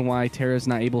 the reason why Terra's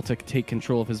not able to take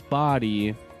control of his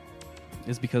body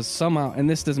is because somehow, and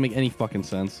this doesn't make any fucking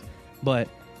sense, but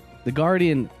the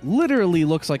Guardian literally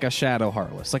looks like a Shadow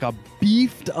Heartless. Like a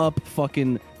beefed up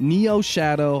fucking Neo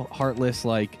Shadow Heartless,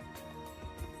 like,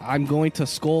 I'm going to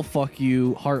skull fuck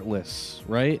you Heartless,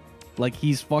 right? Like,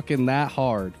 he's fucking that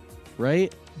hard,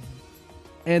 right?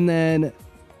 And then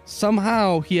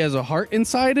somehow he has a heart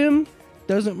inside him.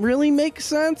 Doesn't really make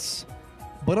sense,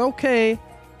 but okay.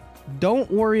 Don't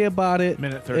worry about it.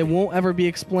 Minute 30. It won't ever be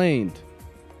explained.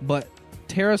 But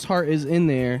Terra's heart is in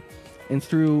there, and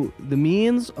through the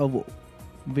means of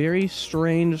very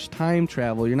strange time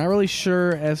travel, you're not really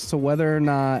sure as to whether or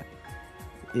not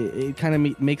it kind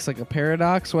of makes like a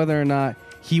paradox, whether or not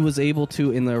he was able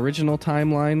to, in the original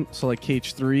timeline, so like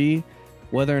KH3,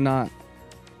 whether or not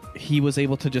he was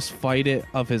able to just fight it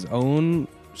of his own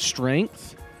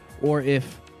strength, or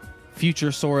if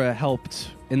future Sora helped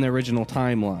in the original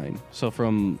timeline. So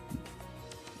from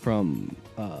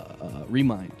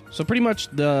Remind. So pretty much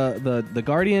the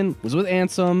Guardian was with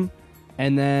Ansem,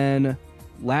 and then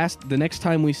the next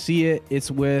time we see it, it's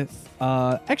with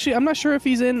actually I'm not sure if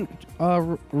he's in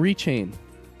Rechain,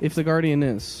 if the Guardian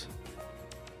is.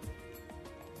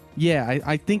 Yeah,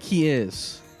 I think he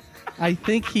is. I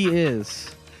think he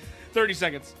is. 30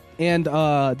 seconds. And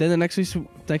then the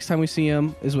next time we see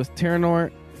him is with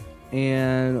Terranort,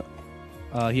 and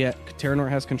Terranort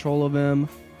has control of him,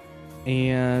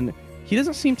 and he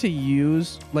doesn't seem to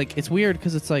use, like, it's weird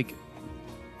because it's like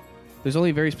there's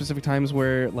only very specific times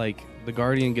where, like, the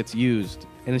Guardian gets used,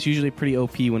 and it's usually pretty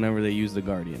OP whenever they use the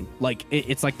Guardian. Like,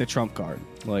 it's like the trump card.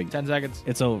 Like, 10 seconds.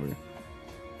 it's over.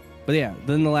 But yeah,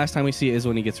 then the last time we see it is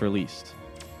when he gets released.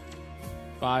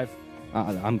 5.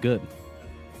 I'm good.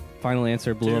 Final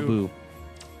answer, Blue-a-Boo.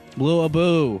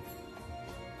 Blue-a-Boo.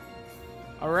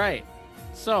 All right.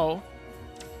 So,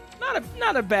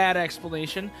 not a bad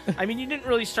explanation. I mean, you didn't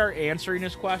really start answering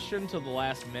his question till the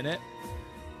last minute.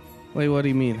 Wait, what do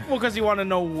you mean? Well, because you want to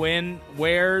know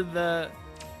where the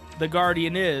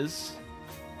Guardian is,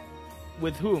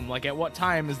 with whom, like at what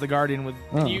time is the Guardian with?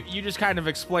 Oh. You just kind of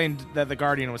explained that the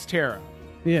Guardian was Terra.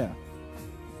 Yeah.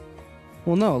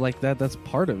 Well, no, like that's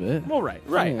part of it. Well, right.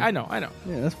 Yeah. I know.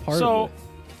 Yeah, that's part So, of it.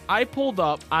 I pulled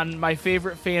up on my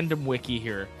favorite fandom wiki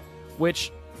here,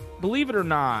 which, believe it or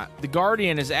not, the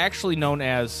Guardian is actually known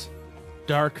as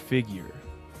Dark Figure.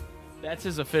 That's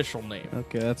his official name.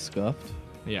 Okay, that's scuffed.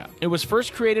 Yeah. It was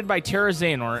first created by Terra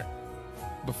Xehanort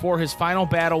before his final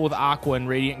battle with Aqua and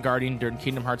Radiant Guardian during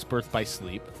Kingdom Hearts Birth by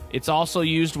Sleep. It's also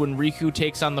used when Riku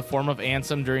takes on the form of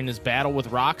Ansem during his battle with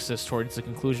Roxas towards the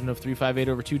conclusion of 358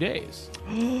 over 2 days.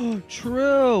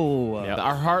 True. Yeah.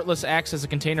 Our Heartless acts as a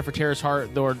container for Terra's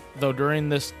heart, though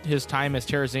during his time as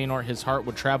Terra Xehanort, his heart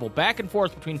would travel back and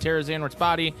forth between Terra Xehanort's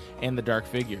body and the Dark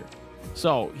Figure.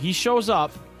 So, he shows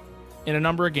up in a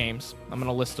number of games. I'm going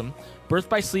to list them. Birth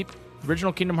by Sleep,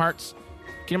 original Kingdom Hearts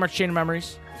Chain of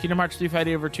Memories, Kingdom Hearts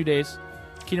 358 over 2 days,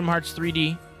 Kingdom Hearts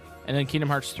 3D, and then Kingdom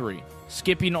Hearts 3.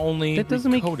 Skipping only That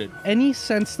doesn't Recoded. make any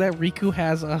sense that Riku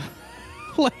has a...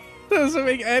 like, doesn't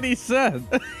make any sense.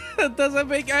 It doesn't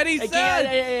make any sense.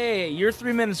 Hey, your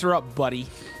 3 minutes are up, buddy.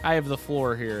 I have the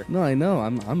floor here. No, I know.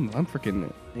 I'm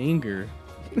freaking anger.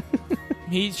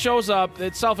 He shows up.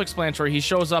 It's self-explanatory. He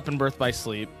shows up in Birth by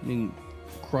Sleep. I mean,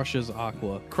 crushes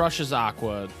Aqua. Crushes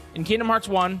Aqua. In Kingdom Hearts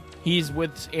 1, he's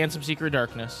with Ansem Secret of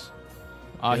Darkness.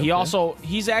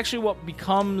 He's actually what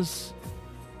becomes...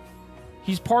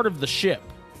 He's part of the ship,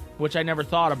 which I never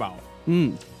thought about.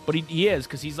 But he is,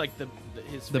 because he's like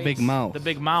his The face, big mouth. The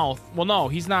big mouth. Well, no,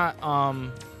 he's not...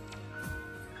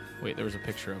 Wait, there was a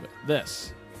picture of it.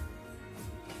 This.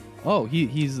 Oh,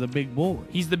 he's the big boy.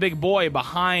 He's the big boy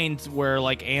behind where,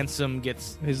 like, Ansem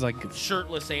gets... He's like...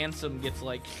 Shirtless Ansem gets,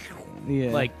 like...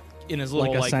 Yeah. Like, in his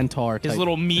little... like a centaur his type.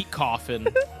 little meat coffin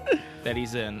that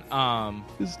he's in.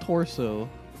 His torso.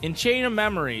 In Chain of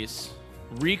Memories,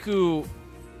 Riku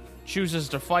chooses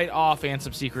to fight off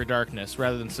Ansem Secret Darkness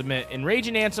rather than submit,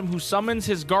 enraging Ansem, who summons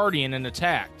his Guardian and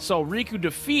attack. So Riku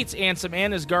defeats Ansem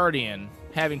and his Guardian,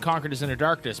 having conquered his inner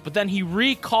darkness, but then he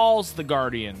recalls the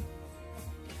Guardian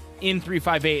in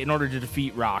 358 in order to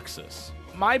defeat Roxas.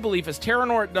 My belief is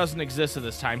Terranort doesn't exist at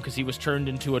this time because he was turned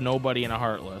into a nobody and a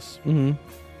heartless.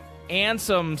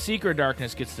 Ansem Secret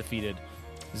Darkness gets defeated.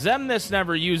 Xemnas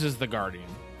never uses the Guardian.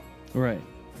 Right.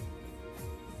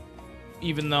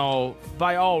 Even though,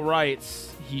 by all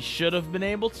rights, he should have been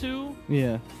able to.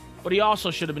 Yeah. But he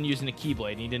also should have been using a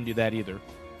Keyblade, and he didn't do that either.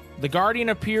 The Guardian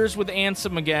appears with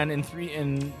Ansem again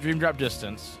in Dream Drop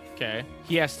Distance. Okay.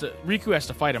 Riku has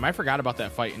to fight him. I forgot about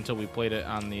that fight until we played it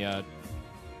on the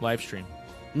live stream.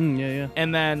 Yeah.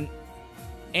 And then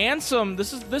Ansem,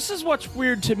 this is what's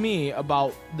weird to me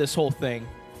about this whole thing,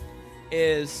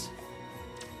 is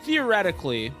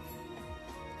theoretically,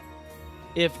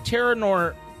 if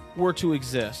Terranort were to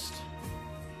exist,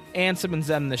 Ansem and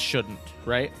Xemnas shouldn't,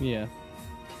 right? Yeah.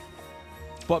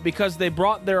 But because they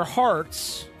brought their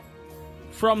hearts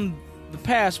from the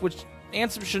past, which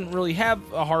Ansem shouldn't really have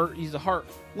a heart, he's a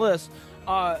heartless,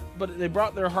 but they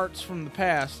brought their hearts from the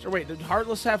past. Or wait, did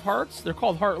Heartless have hearts? They're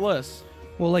called Heartless.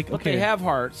 Well, like, But okay. they have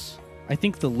hearts. I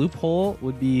think the loophole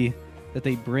would be that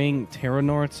they bring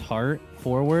Terranort's heart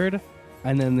forward,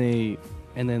 and then they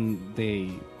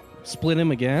split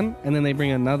him again, and then they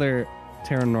bring another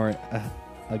Terranort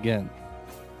again.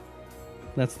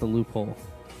 That's the loophole.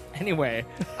 Anyway,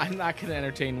 I'm not going to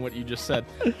entertain what you just said.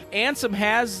 Ansem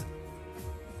has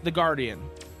the Guardian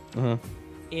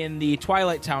in the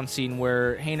Twilight Town scene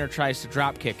where Hayner tries to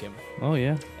drop kick him. Oh,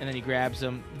 yeah. And then he grabs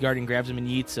him, the Guardian grabs him and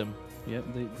yeets him. Yep,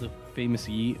 the famous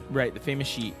yeet. Right, the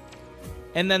famous yeet.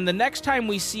 And then the next time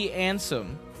we see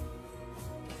Ansem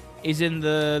is in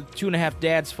the 2.5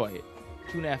 Dads fight.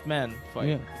 2.5 Men fight.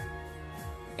 Yeah.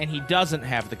 And he doesn't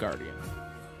have the Guardian.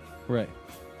 Right.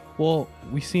 Well,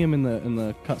 we see him in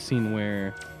the cutscene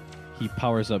where he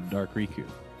powers up Dark Riku.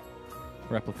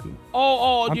 Repliku.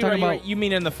 Oh, I'm you're talking right. about- You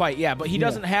mean in the fight, yeah, but he Yeah.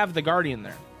 doesn't have the Guardian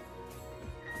there.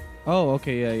 Oh,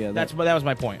 okay, yeah. That was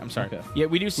my point. I'm sorry. Okay. Yeah,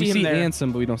 we do see we him see there.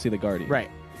 Ansem, but we don't see the Guardian. Right.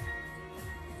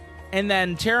 And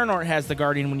then Terranort has the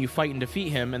Guardian when you fight and defeat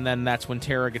him, and then that's when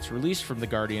Terra gets released from the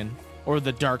Guardian, or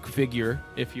the Dark Figure,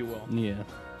 if you will. Yeah.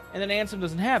 And then Ansem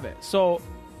doesn't have it. So,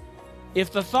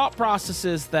 if the thought process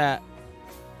is that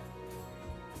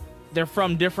they're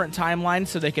from different timelines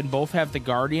so they can both have the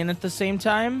Guardian at the same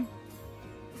time,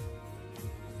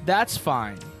 that's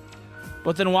fine.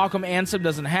 But then how come Ansem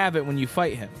doesn't have it when you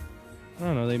fight him? I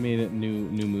don't know. They made it new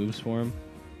moves for him.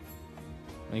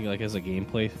 I think, like, as a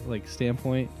gameplay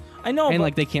standpoint, I know, and but,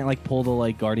 like they can't like pull the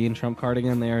like Guardian trump card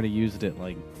again. They already used it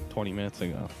like 20 minutes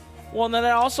ago. well, then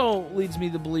that also leads me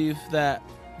to believe that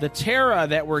the Terra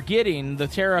that we're getting, the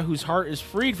Terra whose heart is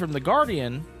freed from the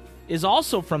Guardian, is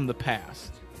also from the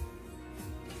past.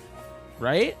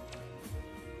 Right?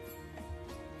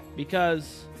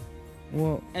 Because...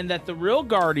 Well, and that the real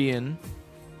Guardian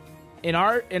in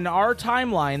our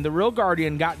timeline, the real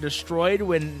Guardian got destroyed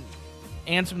when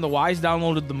Ansem the Wise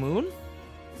downloaded the moon.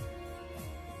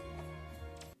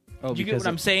 oh, Do you get because what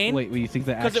I'm saying? Wait, you think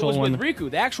the Because it actual was one? with Riku.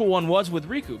 The actual one was with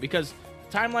Riku because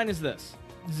the timeline is this: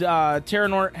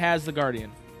 Terranort has the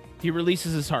Guardian. He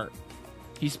releases his heart.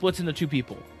 He splits into two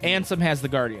people. Ansem has the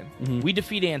Guardian. We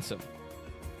defeat Ansem,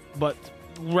 but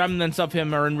remnants of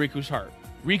him are in Riku's heart.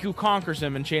 Riku conquers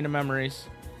him in Chain of Memories.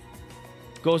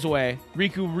 Goes away.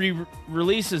 Riku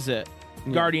releases it.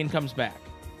 Guardian comes back.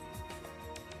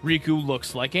 Riku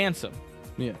looks like Ansem.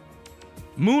 Yeah.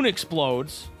 Moon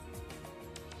explodes.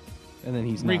 And then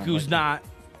he's Riku's not.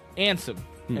 not Ansem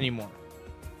anymore.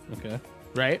 Okay.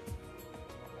 Right?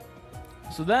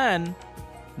 So then,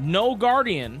 no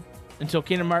Guardian until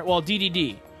Kingdom Hearts. Well,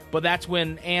 DDD. But that's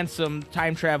when Ansem,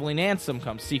 time-traveling Ansem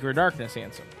comes. Secret Darkness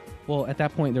Ansem. Well, at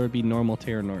that point, there would be normal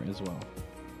Terranort as well.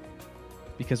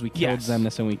 Because we killed Yes.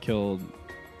 Xemnas and we killed...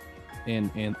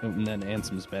 And then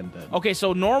Ansem's been dead. Okay,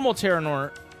 so normal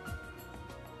Terranort.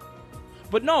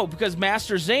 But no, because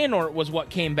Master Xehanort was what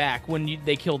came back when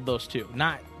they killed those two,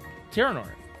 not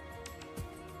Terranort.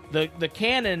 The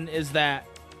canon is that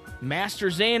Master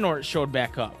Xehanort showed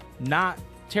back up, not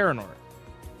Terranort.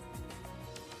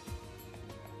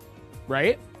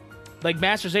 Right? Like,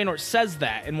 Master Xehanort says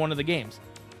that in one of the games.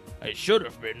 It should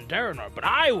have been Terranort, but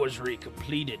I was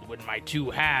recompleted when my two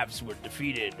halves were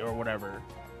defeated, or whatever.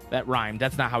 That rhymed.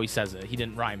 That's not how he says it. He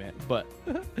didn't rhyme it, but...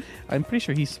 I'm pretty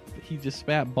sure he just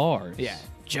spat bars. Yeah.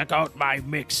 Check out my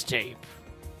mixtape.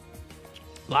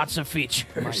 Lots of My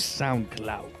features.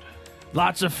 SoundCloud.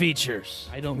 Lots of features.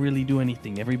 I don't really do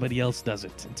anything. Everybody else does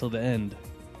it until the end.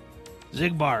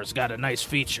 Zigbar's got a nice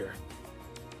feature.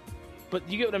 But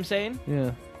you get what I'm saying?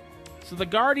 Yeah. So the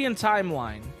Guardian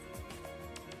timeline,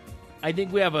 I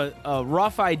think we have a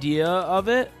rough idea of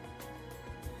it.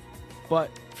 But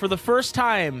for the first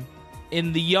time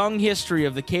in the young history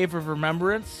of the Cave of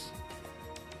Remembrance,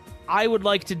 I would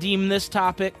like to deem this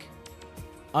topic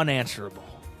unanswerable.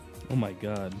 Oh my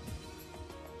god.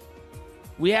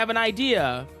 We have an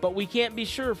idea, but we can't be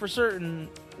sure for certain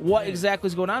what exactly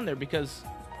is going on there, because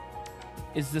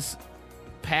is this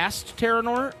past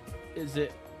Terranort? Is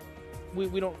it...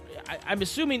 We don't... I'm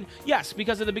assuming... Yes,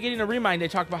 because at the beginning of Remind, they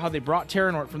talked about how they brought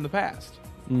Terranort from the past.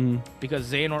 Mm-hmm.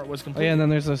 Because Xehanort was Oh, completely... yeah, and then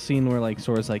there's a scene where, like,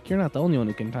 Sora's like, you're not the only one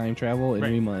who can time travel in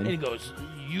Right. Remind. And he goes,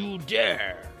 you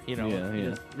dare. You know,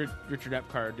 Yeah. Richard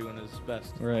Epcar doing his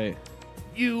best. Right.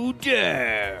 You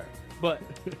dare. But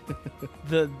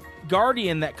the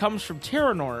Guardian that comes from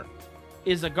Terranort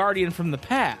is a Guardian from the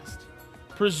past.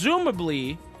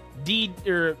 Presumably,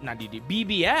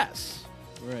 BBS.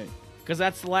 Right. Because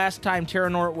that's the last time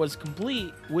Terranort was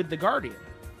complete with the Guardian.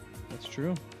 That's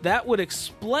true. That would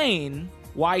explain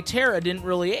why Terra didn't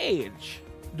really age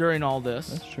during all this.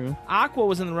 That's true. Aqua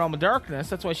was in the realm of darkness.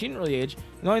 That's why she didn't really age.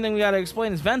 The only thing we got to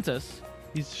explain is Ventus.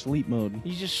 He's sleep mode.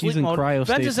 He's just He's sleep in mode. cryostasis.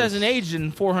 Ventus hasn't aged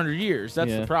in 400 years.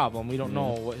 That's Yeah. the problem. We don't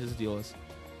know what his deal is.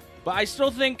 But I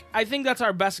think that's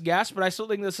our best guess, but I still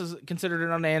think this is considered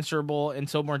an unanswerable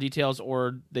until more details,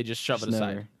 or they just shove it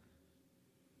aside. Never.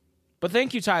 But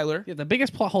thank you, Tyler. Yeah, the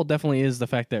biggest plot hole definitely is the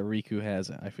fact that Riku has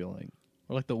it, I feel like.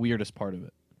 Or like the weirdest part of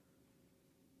it.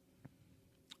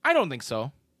 I don't think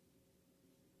so.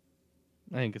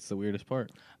 I think it's the weirdest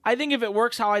part. I think if it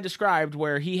works how I described,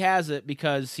 where he has it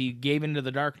because he gave into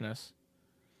the darkness,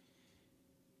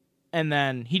 and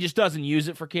then he just doesn't use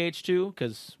it for KH2,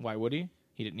 because why would he?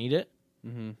 He didn't need it.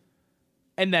 Mm-hmm.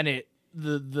 And then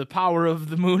the power of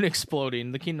the moon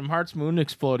exploding, the Kingdom Hearts moon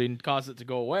exploding, caused it to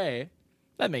go away.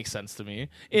 That makes sense to me.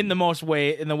 In the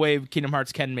way Kingdom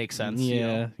Hearts can make sense. Yeah, you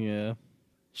know? yeah.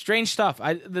 Strange stuff.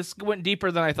 This went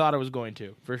deeper than I thought it was going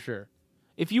to, for sure.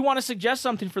 If you want to suggest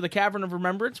something for the Cavern of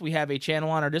Remembrance, we have a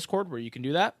channel on our Discord where you can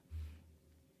do that.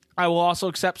 I will also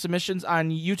accept submissions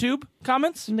on YouTube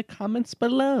comments. In the comments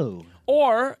below.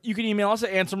 Or you can email us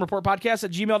at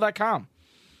answerreportpodcast@gmail.com.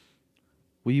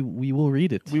 We will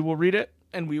read it. We will read it,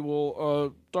 and we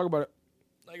will talk about it.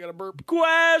 I got a burp.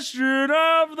 Question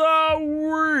of the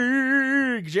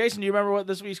week. Jason, do you remember what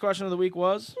this week's question of the week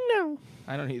was? No.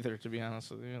 I don't either, to be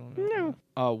honest with you. No.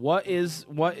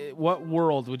 What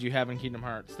world would you have in Kingdom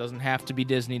Hearts? Doesn't have to be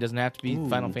Disney. Doesn't have to be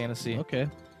Final Fantasy. Okay.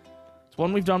 It's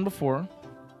one we've done before.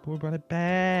 We brought it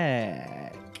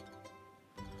back.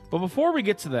 But before we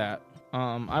get to that,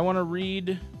 I want to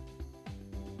read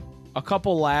a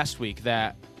couple last week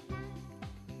that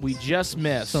we just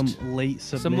missed. Some late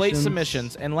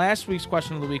submissions. And last week's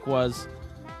question of the week was,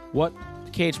 what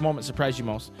KH moment surprised you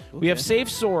most? We have Save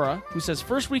Sora, who says,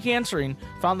 first week answering,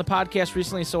 found the podcast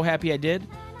recently, so happy I did.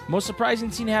 Most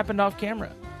surprising scene happened off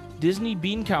camera. Disney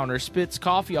bean counter spits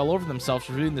coffee all over themselves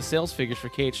reviewing the sales figures for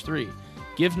KH3.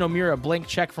 Gives Nomura a blank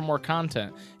check for more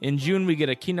content. In June, we get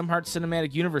a Kingdom Hearts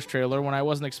Cinematic Universe trailer when I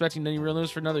wasn't expecting any real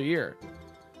news for another year.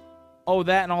 Oh,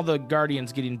 that and all the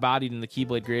Guardians getting bodied in the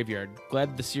Keyblade graveyard.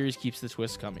 Glad the series keeps the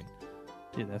twist coming.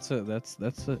 Dude, that's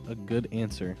a good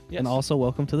answer. Yes. And also,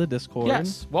 welcome to the Discord.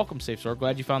 Yes, welcome, Safe Store.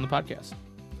 Glad you found the podcast.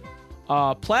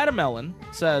 Platamelon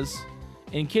says,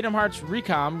 in Kingdom Hearts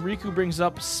Recom, Riku brings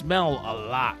up smell a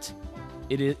lot.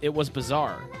 It was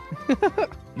bizarre.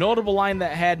 Notable line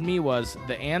that had me was,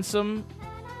 the Ansem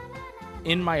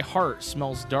in my heart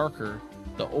smells darker.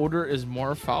 The odor is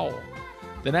more foul.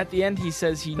 Then at the end, he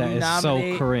says he knew That is so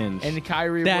Naminé cringe. and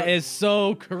Kairi That is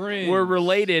so cringe. were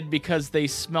related because they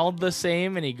smelled the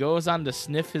same, and he goes on to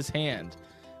sniff his hand.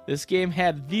 This game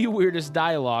had the weirdest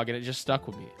dialogue, and it just stuck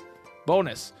with me.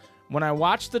 Bonus. When I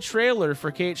watched the trailer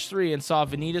for KH3 and saw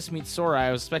Vanitas meet Sora,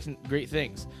 I was expecting great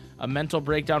things. A mental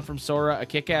breakdown from Sora, a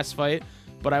kick-ass fight,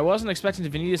 but I wasn't expecting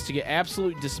Vanitas to get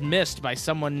absolutely dismissed by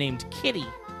someone named Kitty.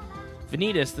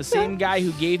 Vanitas, the same guy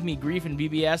who gave me grief in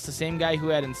BBS, the same guy who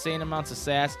had insane amounts of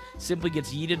sass, simply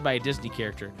gets yeeted by a Disney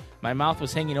character. My mouth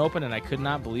was hanging open and I could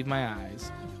not believe my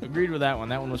eyes. Agreed with that one.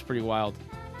 That one was pretty wild.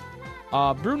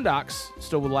 Broondocks,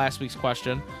 still with last week's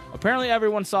question. Apparently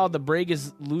everyone saw the Braig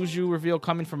is Luju reveal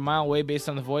coming from a mile away based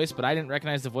on the voice, but I didn't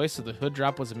recognize the voice, so the hood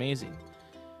drop was amazing.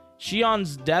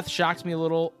 Shion's death shocked me a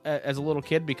little as a little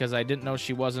kid because I didn't know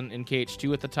she wasn't in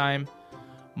KH2 at the time.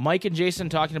 Mike and Jason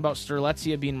talking about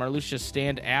Sterletzia being Marluxia's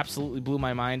stand absolutely blew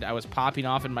my mind. I was popping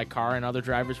off in my car, and other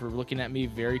drivers were looking at me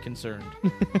very concerned.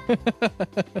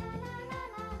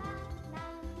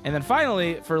 And then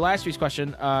finally, for last week's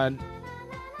question,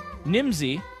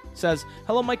 Nimsy says,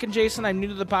 hello, Mike and Jason. I'm new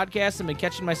to the podcast and been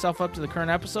catching myself up to the current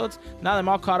episodes. Now that I'm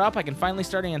all caught up, I can finally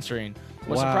start answering.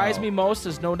 What Wow. surprised me most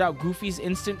is no doubt Goofy's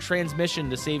instant transmission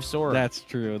to save Sora. That's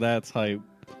true. That's hype.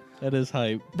 That is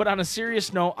hype. But on a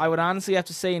serious note, I would honestly have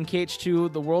to say in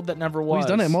KH2, the world that never was. Well, he's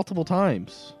done it multiple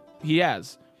times. He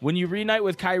has. When you reunite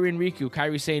with Kairi and Riku,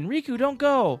 Kairi saying, Riku, don't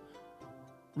go.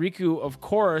 Riku, of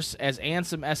course, as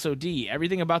Ansem SOD.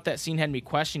 Everything about that scene had me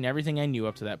questioning everything I knew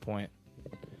up to that point.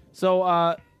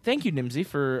 So, thank you, Nimsy,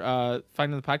 for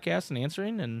finding the podcast and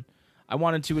answering. And I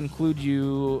wanted to include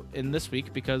you in this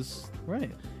week because Right.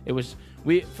 it was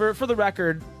for the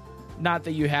record. Not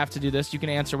that you have to do this. You can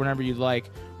answer whenever you'd like.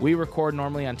 We record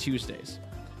normally on Tuesdays.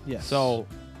 Yes. So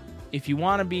if you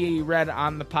want to be read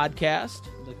on the podcast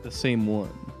like the same one.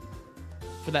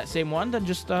 for that same one, then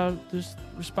just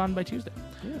respond by Tuesday.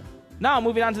 Yeah. Now,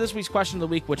 moving on to this week's question of the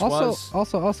week, which Also,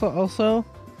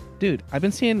 was... dude, I've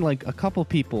been seeing like a couple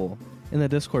people in the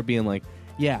Discord being like,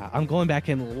 yeah, I'm going back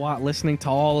and listening to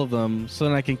all of them so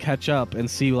then I can catch up and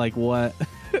see like what...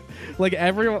 like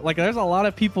everyone, like there's a lot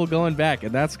of people going back,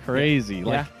 and that's crazy. Yeah.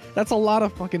 Like that's a lot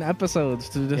of fucking episodes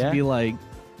to just be like,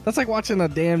 that's like watching a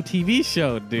damn TV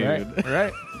show, dude.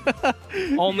 Right.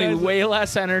 Only guys- way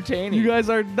less entertaining. You guys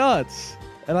are nuts,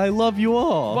 and I love you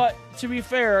all. But to be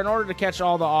fair, in order to catch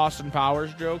all the Austin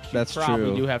Powers jokes, you That's probably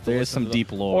true. do have to There is listen some to them.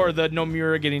 deep lore. Or the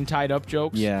Nomura getting tied up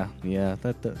jokes. yeah, yeah,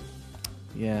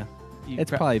 You it's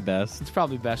pro- probably best. It's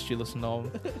probably best you listen to all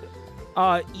of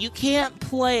them. You can't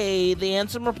play the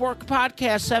Ansem Report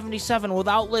Podcast 77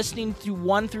 without listening to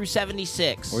 1 through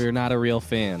 76. Or you're not a real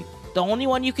fan. The only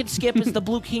one you can skip is the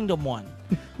Blue Kingdom one.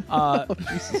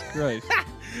 Jesus Christ.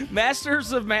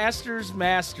 Masters of Masters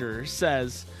Master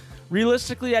says,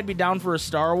 realistically, I'd be down for a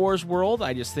Star Wars world.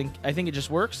 I think it just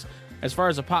works. As far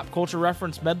as a pop culture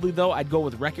reference medley, though, I'd go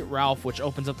with Wreck-It Ralph, which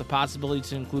opens up the possibility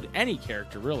to include any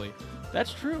character, really.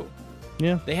 That's true.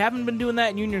 Yeah. They haven't been doing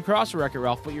that in Union Cross or Wreck-It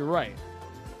Ralph, but you're right.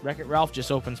 Wreck-It Ralph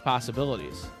just opens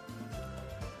possibilities.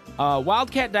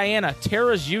 Wildcat Diana,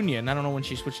 Terra's Union. I don't know when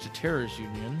she switched to Terra's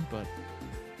Union, but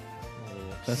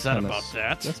upset kinda about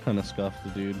that. That's kind of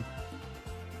scuffed, dude.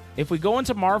 If we go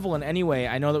into Marvel in any way,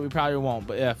 I know that we probably won't,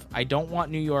 but if I don't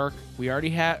want New York, we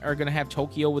already are going to have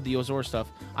Tokyo with the Ozor stuff.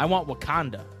 I want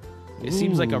Wakanda. It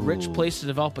seems like a rich Ooh. place to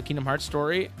develop a Kingdom Hearts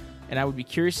story, and I would be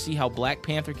curious to see how Black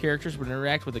Panther characters would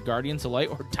interact with the Guardians of Light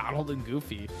or Donald and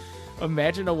Goofy.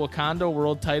 Imagine a Wakanda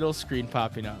world title screen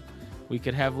popping up. We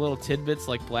could have little tidbits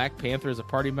like Black Panther as a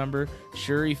party member,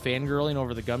 Shuri fangirling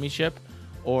over the gummy ship,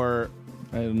 or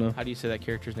I don't know. how do you say that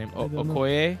character's name? don't know.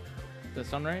 Okoye? Does that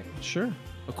sound right? Sure.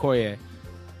 Okoye.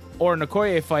 Or an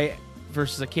Okoye fight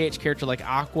versus a KH character like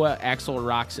Aqua, Axel, or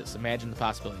Roxas. Imagine the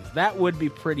possibilities. That would be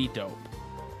pretty dope.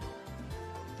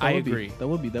 I agree. That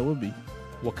would be.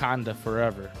 Wakanda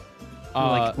forever.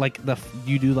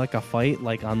 You do like a fight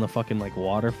like on the fucking like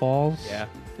waterfalls. Yeah.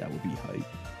 That would be hype.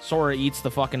 Sora eats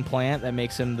the fucking plant that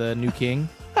makes him the new king.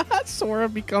 Sora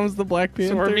becomes the Black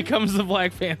Panther. Sora becomes the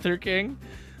Black Panther king.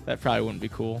 That probably wouldn't be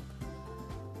cool.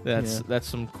 That's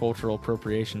some cultural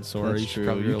appropriation, Sora. That's You should true.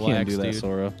 probably You relax, can't do that, dude.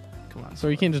 Sora. Come on,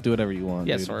 Sora, you can't just do whatever you want.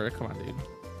 Yeah, dude. Sora, come on, dude.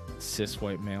 Cis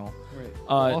white male.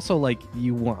 Also, like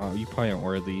you probably aren't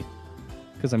worthy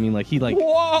Because I mean, like he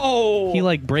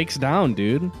Whoa! breaks down,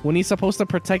 dude. When he's supposed to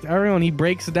protect everyone, he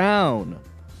breaks down.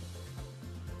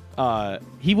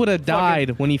 He would have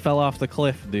died when he fell off the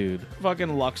cliff, dude. Fucking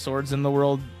Luxord's in the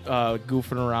world,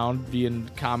 goofing around,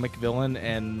 being comic villain,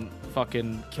 and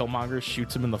fucking Killmonger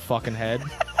shoots him in the fucking head.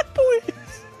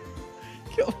 Please.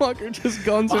 Killmonger just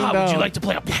guns him down. Would you like to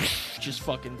play a... Just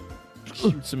fucking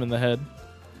shoots him in the head.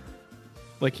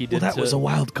 Like he did to...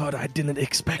 wild card I didn't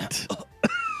expect.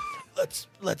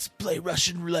 Let's play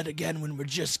Russian roulette again when we're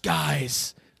just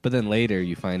guys. But then later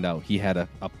you find out he had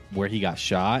where he got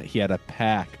shot, he had a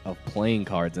pack of playing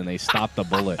cards and they stopped the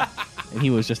bullet. And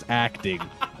he was just acting.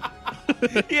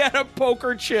 He had a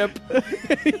poker chip.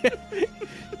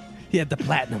 He had the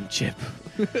platinum chip.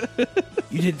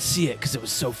 You didn't see it because it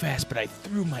was so fast, but I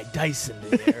threw my dice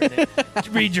into there and it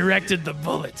redirected the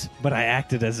bullet. But I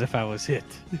acted as if I was hit.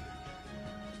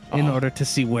 In order to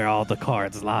see where all the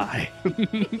cards lie.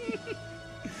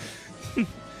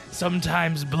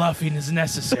 Sometimes bluffing is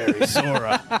necessary,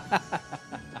 Sora.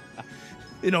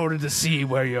 In order to see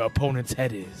where your opponent's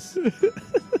head is.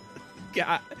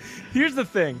 God. Here's the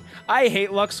thing. I hate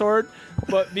Luxord,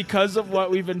 but because of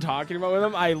what we've been talking about with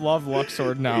him, I love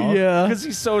Luxord now. Yeah. Because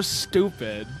he's so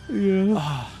stupid. Yeah.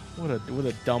 Oh, what a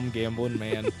dumb gambling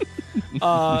man.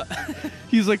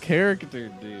 He's a character,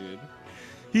 dude.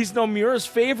 He's Nomura's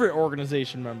favorite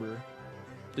organization member.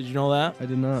 Did you know that? I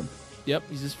did not. Yep,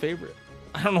 he's his favorite.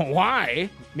 I don't know why.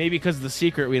 Maybe because of the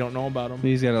secret we don't know about him.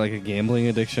 He's got like a gambling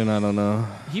addiction. I don't know.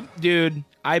 Dude,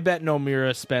 I bet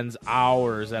Nomura spends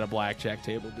hours at a blackjack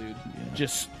table, dude. Yeah.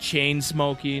 Just chain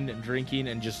smoking and drinking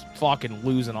and just fucking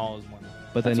losing all his money.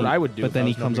 But That's then what I would do. But then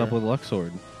he comes Nomura. up with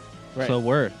Luxord. Right. So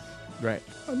worth. Right.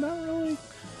 Not really.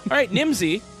 All right,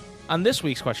 Nimsy, on this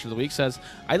week's question of the week, says,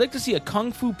 I'd like to see a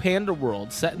Kung Fu Panda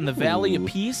world set in the Valley of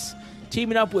Peace.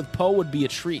 Teaming up with Po would be a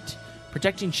treat.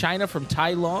 Protecting China from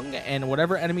Tai Lung and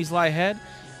whatever enemies lie ahead.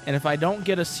 And if I don't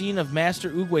get a scene of Master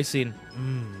Oogway saying,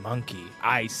 monkey,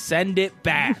 I send it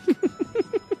back.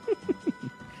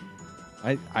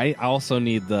 I also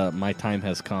need the my time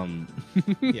has come.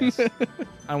 Yes.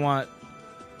 I want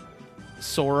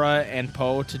Sora and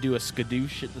Po to do a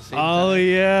skadoosh at the same time. Oh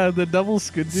yeah, the double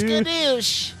skadoosh.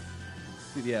 Skadoosh!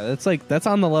 Yeah, that's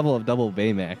on the level of double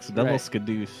Baymax. Double Right. skadoosh.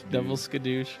 Dude. Double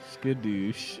skadoosh.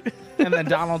 skadoosh. And then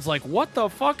Donald's like, what the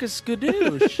fuck is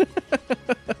skadoosh?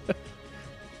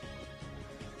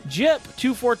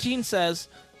 Jip214 says,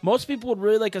 most people would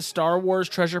really like a Star Wars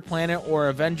Treasure Planet or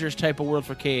Avengers type of world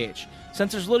for KH.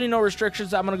 Since there's literally no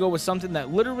restrictions, I'm going to go with something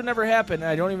that literally would never happen, and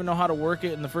I don't even know how to work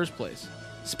it in the first place.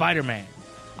 Spider-Man.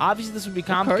 Obviously, this would be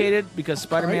complicated because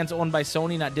Spider-Man's owned by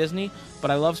Sony, not Disney,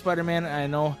 but I love Spider-Man,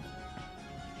 and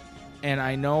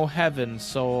I know Heaven,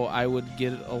 so I would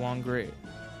get along great.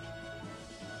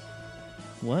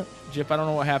 What? Jip, I don't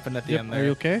know what happened at the end there. Are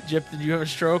you okay? Jip, did you have a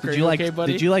stroke? Did Are you okay,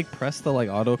 buddy? Did you press the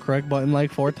autocorrect button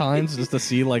 4 times just to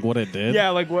see what it did?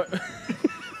 Yeah, like what?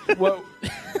 What?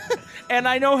 And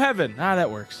I know Heaven.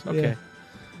 That works. Okay.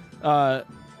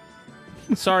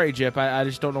 Sorry, Jip. I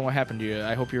just don't know what happened to you.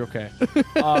 I hope you're okay.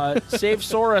 Save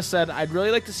Sora said, I'd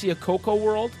really like to see a Coco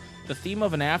world. The theme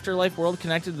of an afterlife world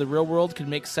connected to the real world could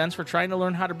make sense for trying to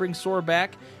learn how to bring Sora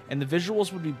back, and the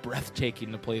visuals would be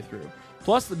breathtaking to play through.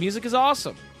 Plus, the music is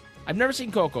awesome. I've never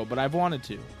seen Coco, but I've wanted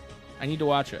to. I need to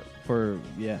watch it. For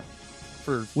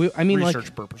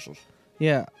research purposes.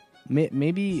 Yeah.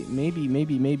 Maybe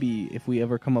if we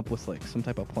ever come up with some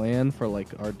type of plan for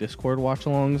our Discord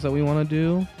watch-alongs that we want to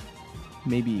do,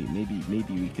 maybe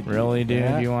we could Really, do dude?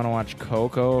 that. You want to watch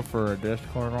Coco for a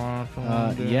Discord watch?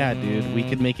 Yeah, dude. We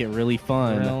could make it really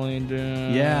fun. Really,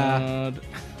 dude? Yeah.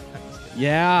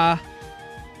 Yeah.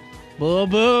 Boo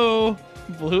boo.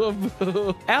 Blue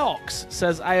Boo. Elks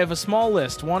says, I have a small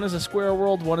list. One is a Square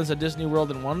World, one is a Disney World,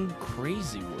 and one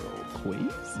Crazy World.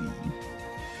 Crazy.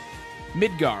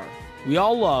 Midgar. We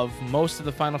all love most of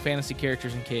the Final Fantasy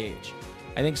characters in KH.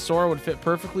 I think Sora would fit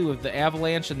perfectly with the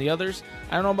Avalanche and the others.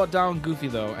 I don't know about Donald and Goofy,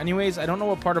 though. Anyways, I don't know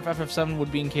what part of FF7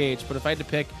 would be in KH, but if I had to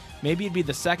pick, maybe it'd be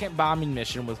the second bombing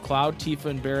mission with Cloud, Tifa,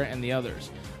 and Barret and the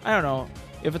others. I don't know.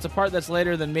 If it's a part that's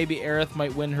later, then maybe Aerith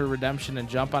might win her redemption and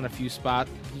jump up a few spots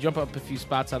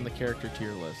on the character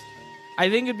tier list. I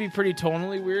think it'd be pretty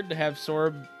tonally weird to have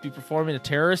Sora be performing a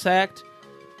terrorist act.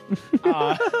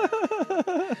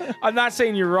 I'm not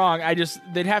saying you're wrong.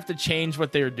 They'd have to change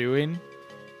what they're doing.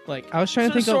 I was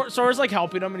trying to think of... Sora's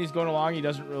helping him and he's going along. He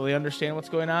doesn't really understand what's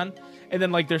going on. And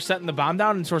then they're setting the bomb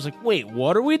down and Sora's like, wait,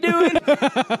 what are we doing?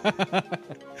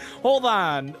 Hold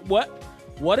on.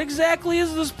 What exactly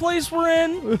is this place we're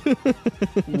in?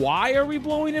 Why are we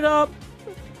blowing it up?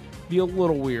 Be a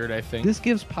little weird, I think. This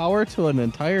gives power to an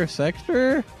entire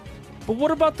sector? But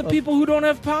what about the people who don't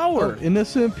have power?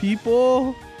 Innocent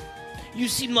people. You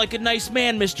seem like a nice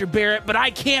man, Mr. Barrett, but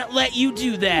I can't let you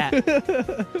do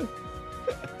that.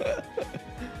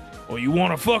 Well, you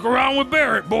want to fuck around with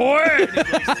Barrett, boy? And he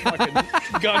just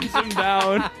fucking guns him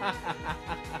down.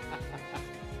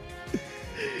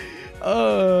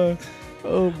 Oh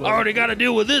my. I already got to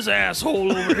deal with this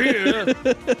asshole over here.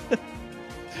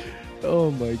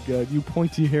 Oh my god, you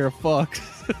pointy hair fucks.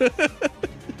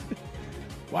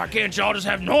 Why can't y'all just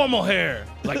have normal hair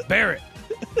like Barrett?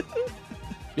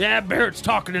 Yeah, Barrett's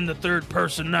talking in the third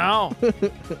person now.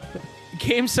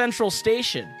 Game Central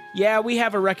Station. Yeah, we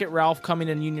have a Wreck-It Ralph coming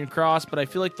in Union Cross, but I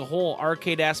feel like the whole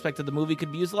arcade aspect of the movie could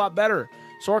be used a lot better.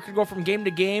 Sora could go from game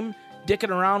to game, dicking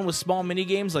around with small mini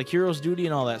games like Heroes Duty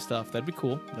and all that stuff. That'd be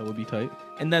cool. That would be tight.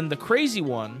 And then the crazy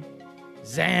one,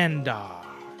 Xandar.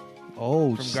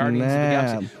 Oh, From Guardians of the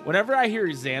Galaxy. Whenever I hear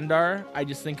Xandar, I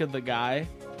just think of the guy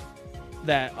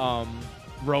that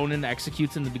Ronan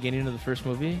executes in the beginning of the first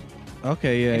movie.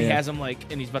 Okay, yeah, And he yeah. has him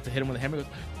and he's about to hit him with a hammer. He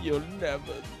goes, "You'll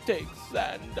never take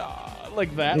Xandar,"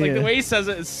 like that. Like Yeah. the way he says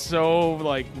it is so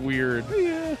weird.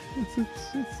 Yeah,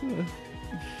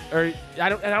 Or I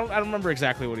don't remember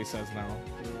exactly what he says now.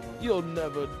 You'll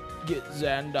never get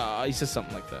Xandar. He says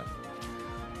something like that.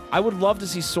 I would love to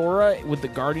see Sora with the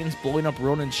Guardians blowing up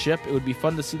Ronan's ship. It would be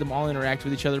fun to see them all interact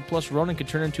with each other. Plus, Ronan could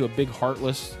turn into a big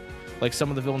Heartless, like some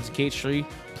of the villains in KH3.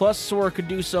 Plus, Sora could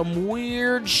do some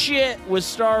weird shit with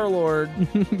Star-Lord.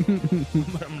 I'm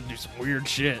gonna do some weird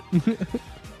shit.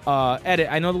 Edit.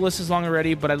 I know the list is long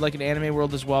already, but I'd like an anime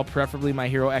world as well, preferably My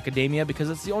Hero Academia, because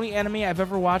it's the only anime I've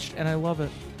ever watched, and I love it.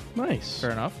 nice.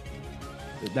 Fair enough.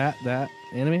 That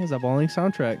anime has a balling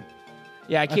soundtrack.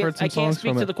 Yeah, I I've heard can't some songs speak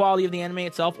from to it. the quality of the anime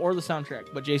itself or the soundtrack,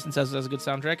 but Jason says it has a good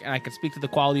soundtrack, and I can speak to the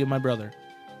quality of my brother.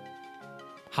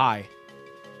 High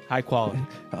quality.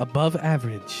 Above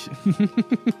average.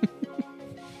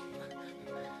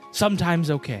 Sometimes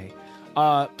okay.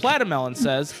 Platamelon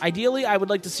says, ideally, I would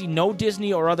like to see no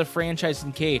Disney or other franchise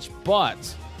in KH,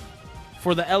 but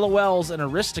for the LOLs and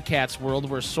Aristocats world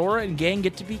where Sora and gang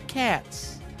get to be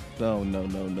cats. No.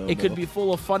 It could be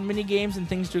full of fun mini games and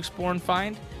things to explore and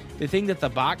find. They think that the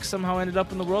box somehow ended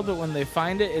up in the world, but when they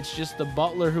find it, it's just the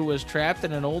butler who was trapped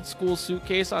in an old school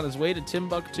suitcase on his way to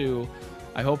Timbuktu.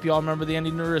 I hope you all remember the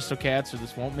ending to Aristocats, or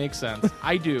this won't make sense.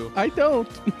 I do. I don't.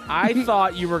 I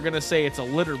thought you were going to say it's a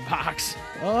litter box.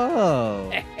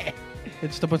 Oh.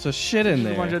 It's just a bunch of shit in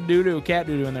There's a bunch there. of doo-doo, cat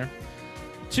doo-doo in there.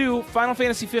 2, Final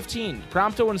Fantasy 15.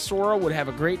 Prompto and Sora would have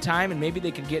a great time, and maybe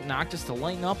they could get Noctis to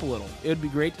lighten up a little. It would be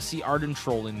great to see Arden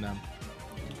trolling them.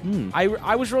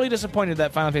 I was really disappointed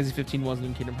that Final Fantasy 15 wasn't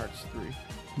in Kingdom Hearts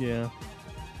 3. Yeah.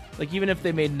 Like, even if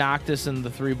they made Noctis and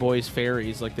the three boys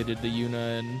fairies, like they did the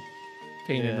Yuna and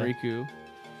Pain and Yeah. Riku.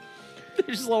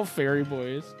 They're just little fairy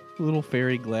boys. Little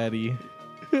fairy gladdy.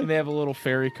 And they have a little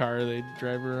fairy car they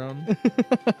drive around.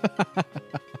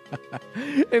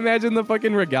 Imagine the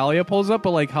fucking regalia pulls up,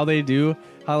 but how they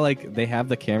have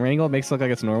the camera angle, it makes it look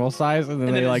like it's normal size, and then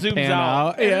And they then it zooms pan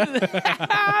out. out. Yeah.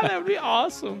 That would be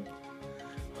awesome.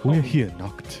 We're here,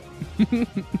 Noct.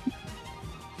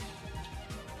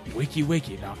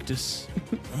 Wakey, Noctis.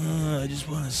 I just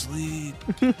want to sleep.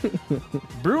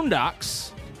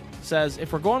 Broondocks says,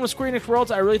 if we're going with Square Enix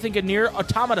Worlds, I really think a Nier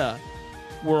Automata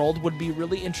world would be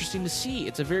really interesting to see.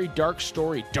 It's a very dark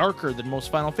story, darker than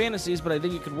most Final Fantasies, but I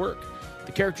think it could work.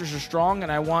 The characters are strong,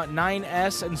 and I want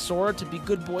 9S and Sora to be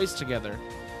good boys together.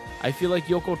 I feel like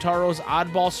Yoko Taro's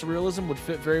oddball surrealism would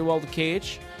fit very well to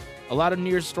KH. A lot of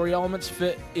Nier's story elements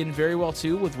fit in very well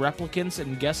too, with replicants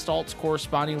and gestalts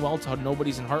corresponding well to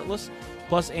Nobodies and Heartless,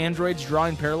 plus androids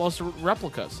drawing parallels to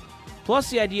replicas. Plus,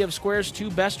 the idea of Square's two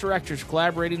best directors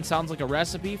collaborating sounds like a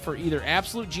recipe for either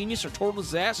absolute genius or total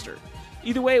disaster.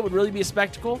 Either way, it would really be a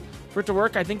spectacle. For it to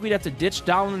work, I think we'd have to ditch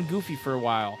Donald and Goofy for a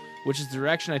while, which is the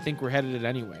direction I think we're headed in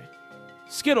anyway.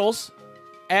 Skittles,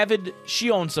 avid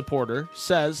Shion supporter,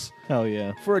 says, Hell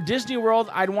yeah. for a Disney World,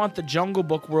 I'd want the Jungle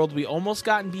Book world we almost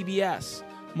got in BBS.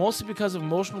 Mostly because of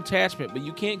emotional attachment, but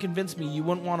you can't convince me you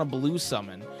wouldn't want a blue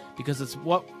summon, because it's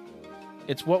what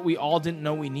we all didn't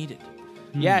know we needed.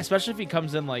 Yeah, especially if he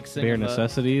comes in singing Bare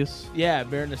necessities. Yeah,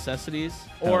 bare necessities.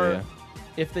 Hell Or yeah.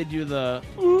 if they do the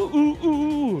ooh ooh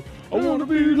ooh, I wanna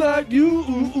be like you,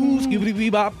 ooh, ooh. Skibbity bee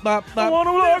bop bop I bop.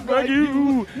 wanna look like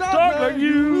you, talk like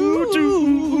you,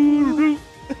 too.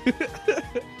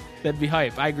 That'd be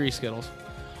hype. I agree, Skittles.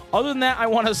 Other than that, I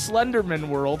want a Slenderman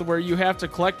world where you have to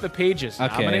collect the pages,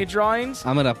 Okay. nominate drawings,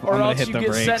 I'm gonna else hit you the get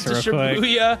brakes sent to real quick.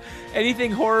 Shibuya.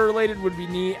 Anything horror related would be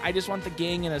neat. I just want the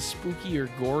gang in a spooky or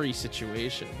gory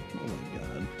situation. Oh my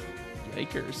god.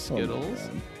 Yikers, Oh my Skittles.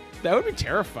 God. That would be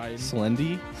terrifying.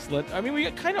 Slendy? I mean, we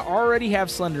kind of already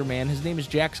have Slender Man. His name is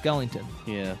Jack Skellington.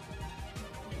 Yeah.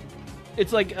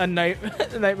 It's like a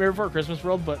Nightmare Before Christmas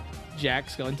world, but Jack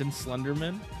Skellington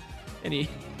Slenderman. And he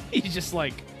just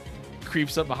like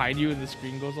creeps up behind you and the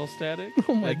screen goes all static.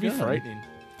 Oh my That'd be God. frightening.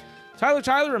 Tyler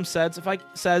Tylerum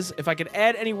says if I could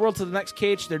add any world to the next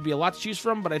cage, there'd be a lot to choose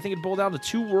from, but I think it'd boil down to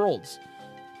 2 worlds.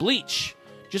 Bleach.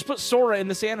 Just put Sora in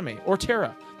this anime. Or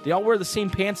Terra. They all wear the same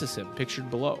pants as him, pictured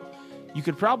below. You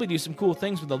could probably do some cool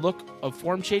things with the look of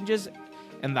form changes,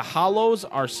 and the Hollows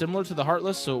are similar to the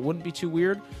Heartless, so it wouldn't be too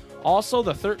weird. Also,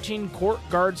 the 13 Court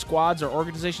Guard squads are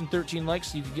Organization 13-like,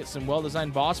 so you could get some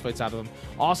well-designed boss fights out of them.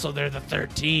 Also, they're the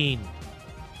 13.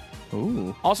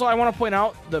 Ooh. Also, I want to point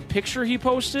out the picture he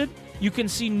posted. You can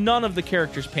see none of the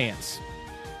characters' pants.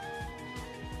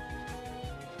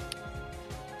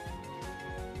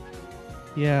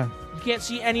 Yeah. You can't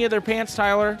see any of their pants,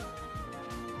 Tyler.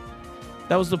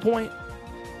 That was the point.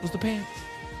 Was the pants.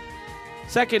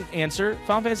 Second answer,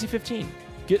 Final Fantasy 15.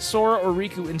 Get Sora or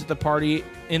Riku into the party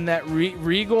in that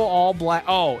regal all black.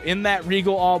 Oh, in that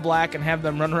regal all black, and have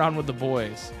them run around with the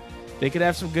boys. They could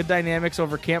have some good dynamics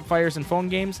over campfires and phone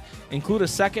games. Include a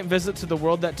second visit to the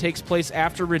world that takes place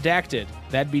after Redacted.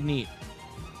 That'd be neat.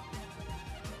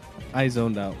 I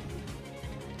zoned out.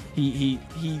 He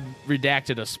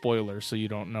redacted a spoiler, so you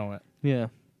don't know it. Yeah.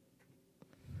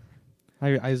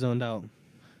 I zoned out.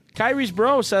 Kyrie's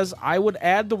bro says, I would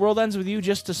add The World Ends With You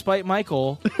just to spite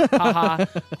Michael. Haha.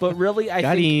 But really, I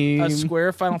Got think a him.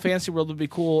 square Final Fantasy world would be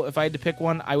cool. If I had to pick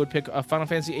one, I would pick a Final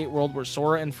Fantasy VIII world where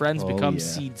Sora and friends Oh, become yeah.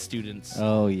 seed students.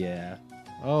 Oh, yeah.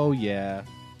 Oh, yeah.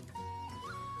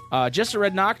 Just a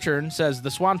Red Nocturne says,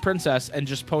 the Swan Princess, and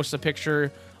just posts a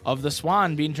picture of the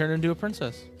swan being turned into a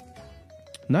princess.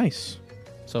 Nice.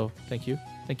 So, thank you.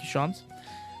 Thank you, Shawns.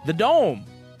 The Dome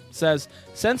says,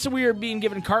 since we are being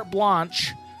given carte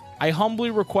blanche, I humbly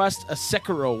request a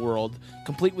Sekiro world,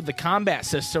 complete with the combat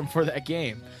system for that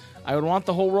game. I would want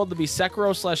the whole world to be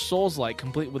Sekiro/Souls-like,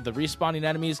 complete with the respawning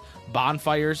enemies,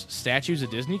 bonfires, statues of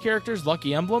Disney characters,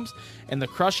 lucky emblems, and the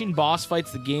crushing boss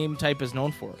fights the game type is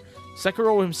known for.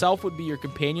 Sekiro himself would be your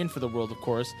companion for the world, of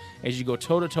course, as you go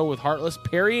toe-to-toe with Heartless,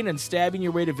 parrying and stabbing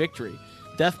your way to victory.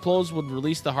 Death blows would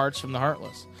release the hearts from the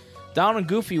Heartless. Donald and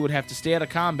Goofy would have to stay out of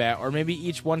combat, or maybe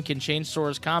each one can change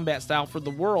Sora's combat style for the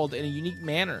world in a unique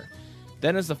manner.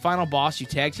 Then as the final boss, you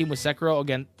tag team with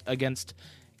Sekiro against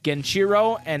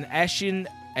Genshiro and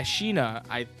Ashina.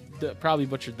 I probably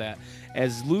butchered that.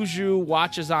 As Luju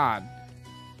watches on.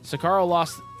 Sekiro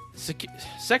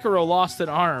lost an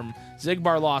arm.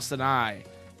 Zigbar lost an eye.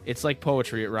 It's like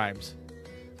poetry, it rhymes.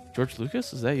 George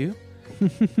Lucas, is that you?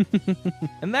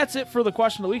 And that's it for the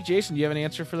question of the week. Jason, do you have an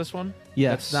answer for this one?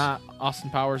 Yes. That's not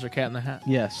Austin Powers or Cat in the Hat.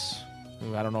 Yes.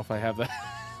 Ooh, I don't know if I have that.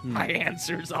 My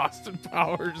answer is Austin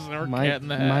Powers or Cat in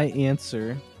the Hat. My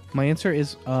answer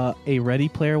is a Ready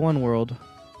Player One world,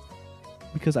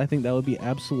 because I think that would be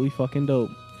absolutely fucking dope.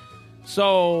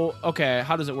 So, okay,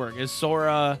 how does it work? Is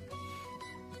Sora...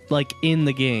 Like, in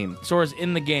the game. Sora's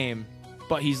in the game,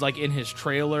 but he's like in his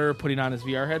trailer putting on his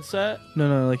VR headset?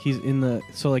 No, like he's in the...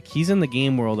 So, like, he's in the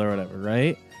game world or whatever,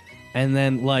 right? And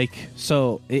then, like,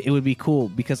 so it would be cool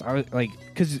because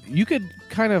because you could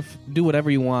kind of do whatever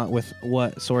you want with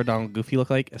what Sora, Donald, and Goofy look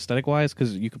like aesthetic-wise,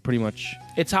 because you could pretty much...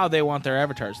 It's how they want their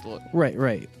avatars to look.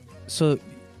 Right. So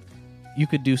you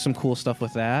could do some cool stuff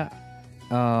with that.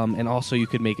 And also you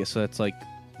could make it so it's like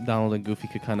Donald and Goofy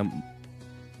could kind of...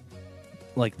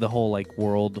 Like, the whole, like,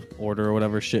 world order or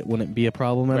whatever shit wouldn't be a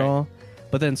problem at Right. all.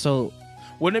 But then, so...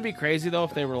 Wouldn't it be crazy, though,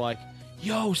 if they were like,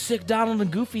 yo, sick Donald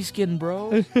and Goofy skin,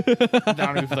 bro? Donald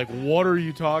and Goofy like, what are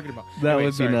you talking about? That Anyway,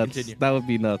 would sorry, be nuts. continue. That would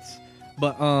be nuts.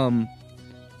 But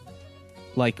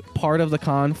like part of the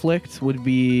conflict would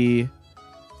be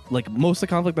like most of the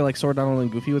conflict that like Sora, Donald,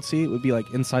 and Goofy would see would be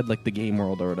like inside like the game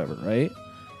world or whatever, right?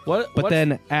 But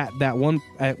then at that one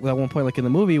point, like in the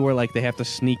movie where like they have to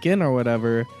sneak in or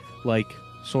whatever, like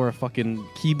Sora fucking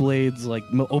Keyblades like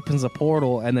opens a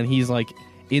portal and then he's like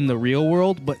in the real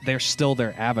world, but they're still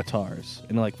their avatars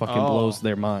and it, like fucking blows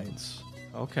their minds.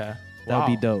 Okay. That would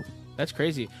be dope. That's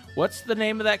crazy. What's the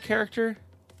name of that character?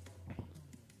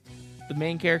 The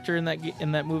main character in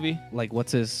that movie? Like,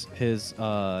 what's his his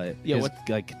what-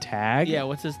 like tag? Yeah,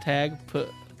 what's his tag?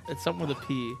 It's something with a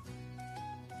P.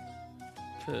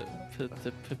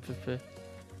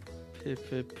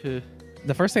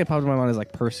 The first thing that popped in my mind is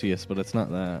like Perseus, but it's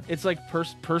not that. It's like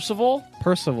Percival?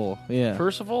 Percival, yeah.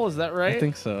 Percival, is that right? I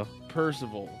think so.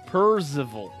 Percival.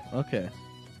 Okay.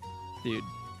 Dude.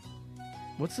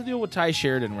 What's the deal with Ty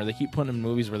Sheridan where they keep putting him in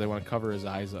movies where they want to cover his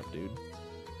eyes up, dude?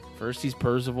 First he's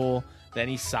Percival, then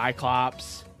he's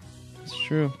Cyclops. It's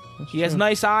true. He has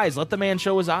nice eyes. Let the man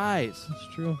show his eyes. That's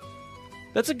true.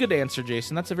 That's a good answer,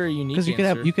 Jason. That's a very unique answer.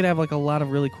 Because you could have like a lot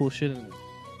of really cool shit in it.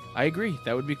 I agree.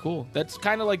 That would be cool. That's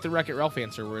kind of like the Wreck-It Ralph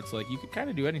answer, where it's like you could kind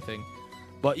of do anything,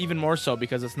 but even more so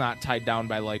because it's not tied down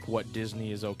by like what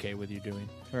Disney is okay with you doing.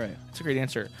 Right. That's a great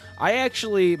answer. My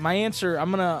answer,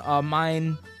 I'm gonna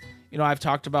mine. You know, I've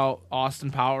talked about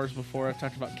Austin Powers before. I've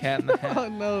talked about Cat in the Hat. Oh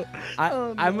no.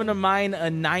 I'm gonna mine a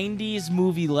 '90s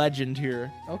movie legend here,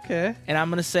 Okay. and I'm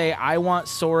gonna say I want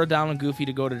Sora, Donald, and Goofy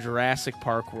to go to Jurassic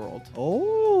Park World.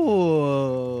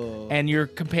 Oh. And your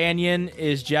companion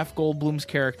is Jeff Goldblum's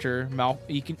character,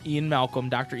 Ian Malcolm,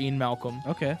 Dr. Ian Malcolm.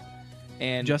 Okay.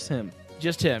 And Just him.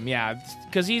 Just him, yeah.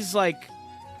 Because he's like,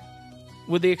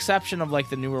 with the exception of like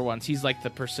the newer ones, he's like the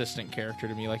persistent character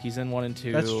to me. Like he's in 1 and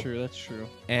 2. That's true. That's true.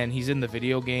 And he's in the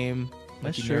video game.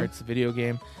 That's he true. narrates the video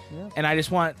game. Yeah. And I just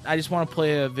want to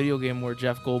play a video game where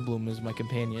Jeff Goldblum is my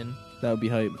companion. That would be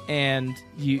hype. And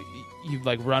you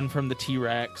like run from the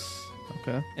T-Rex.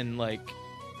 Okay. And like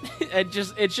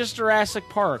it's just Jurassic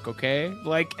Park, okay?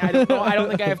 Like I don't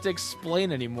think I have to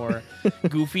explain anymore.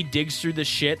 Goofy digs through the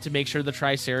shit to make sure the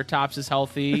Triceratops is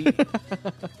healthy.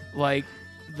 Like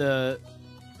the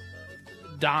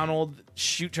Donald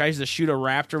tries to shoot a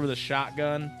raptor with a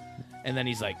shotgun, and then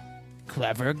he's like,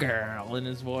 "Clever girl" in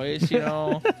his voice, you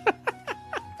know.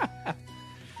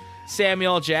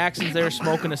 Samuel L. Jackson's there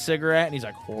smoking a cigarette, and he's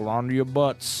like, "Hold on to your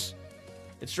butts."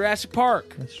 It's Jurassic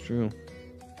Park. That's true.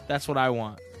 That's what I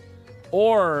want.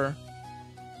 Or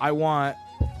I want,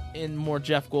 in more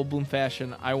Jeff Goldblum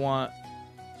fashion, I want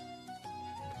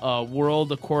a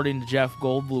world according to Jeff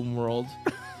Goldblum world,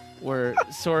 where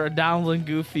sort of Donald and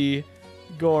Goofy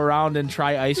go around and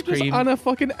try ice cream. Just on a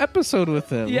fucking episode with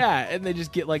him. Yeah, and they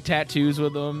just get like tattoos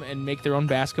with them and make their own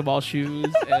basketball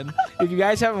shoes. And if you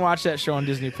guys haven't watched that show on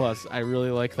Disney Plus, I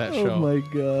really like that show. Oh my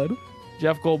god.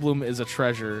 Jeff Goldblum is a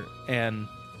treasure, and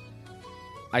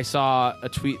I saw a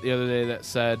tweet the other day that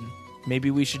said,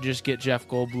 maybe we should just get Jeff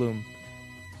Goldblum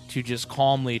to just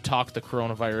calmly talk the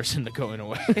coronavirus into going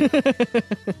away.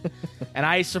 And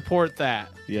I support that.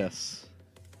 Yes.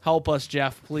 Help us,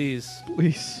 Jeff, please.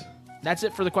 Please. That's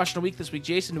it for the question of the week this week.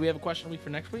 Jason, do we have a question of the week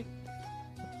for next week?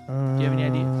 Do you have any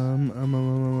ideas?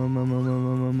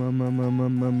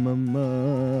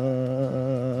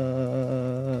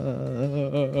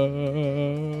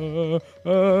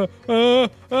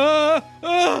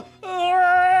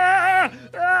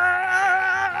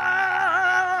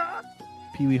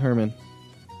 Pee Wee Herman.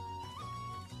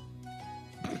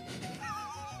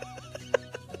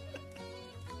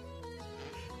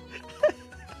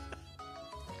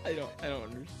 I don't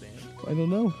understand. I don't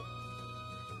know.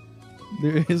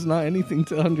 There is not anything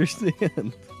to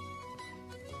understand.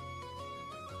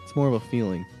 It's more of a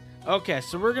feeling. Okay,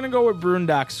 so we're going to go with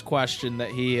Brundach's question that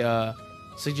he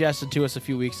suggested to us a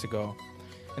few weeks ago.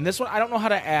 And this one, I don't know how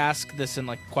to ask this in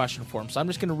like question form, so I'm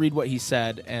just going to read what he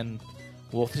said, and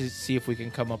we'll see if we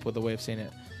can come up with a way of saying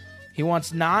it. He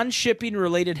wants non-shipping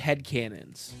related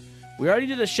headcanons. We already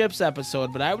did a ships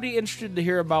episode, but I would be interested to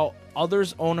hear about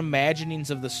others' own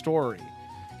imaginings of the story.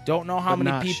 Don't know how But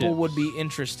many not people ships. would be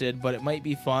interested, but it might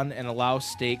be fun and allow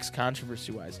stakes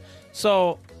controversy-wise.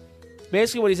 So,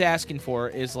 basically what he's asking for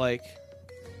is, like,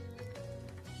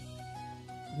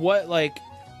 what, like,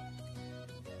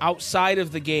 outside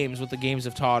of the games, what the games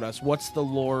have taught us, what's the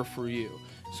lore for you?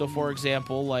 So, for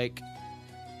example, like,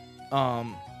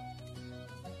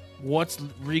 what's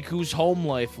Riku's home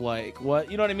life like? What,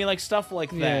 you know what I mean? Like, stuff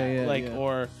like that. Yeah, like, yeah.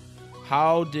 or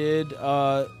how did,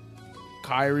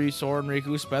 Kairi, Sora, and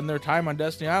Riku spend their time on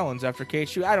Destiny Islands after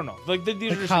K2? I don't know. Like, these are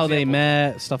Like just how they examples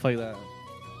met, stuff like that.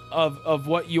 of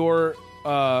what your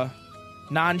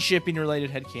non-shipping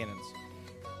related headcanons.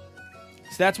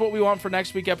 So that's what we want for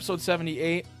next week, episode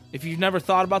 78. If you've never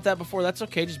thought about that before, that's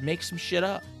okay. Just make some shit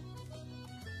up.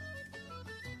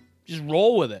 Just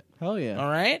roll with it. Hell yeah. All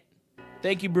right?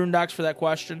 Thank you, Brundox, for that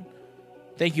question.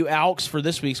 Thank you, Alex, for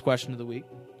this week's question of the week.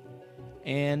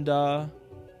 And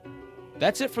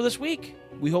that's it for this week.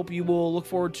 We hope you will look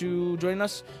forward to joining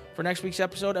us for next week's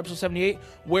episode, episode 78,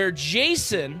 where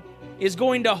Jason is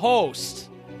going to host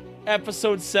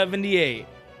episode 78.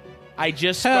 I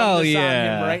just sprung Hell this on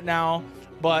yeah. him right now,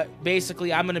 but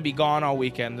basically I'm going to be gone all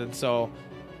weekend, and so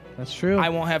That's true. I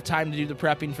won't have time to do the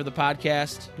prepping for the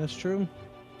podcast. That's true.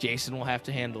 Jason will have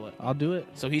to handle it. I'll do it.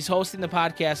 So he's hosting the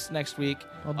podcast next week,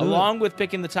 I'll do along with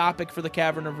picking the topic for the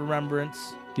Cavern of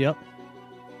Remembrance. Yep.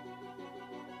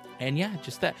 And yeah,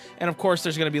 just that. And of course,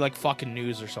 there's gonna be like fucking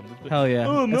news or something. Hell yeah.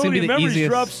 Oh, It's gonna be Melody the Memories easiest.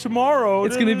 drops tomorrow.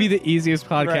 It's gonna be the easiest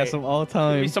podcast Right. of all Be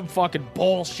time. some fucking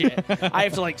bullshit. I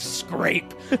have to like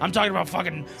scrape. I'm talking about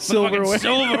fucking Silverware.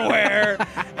 silverware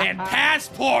and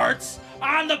passports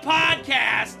on the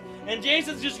podcast. And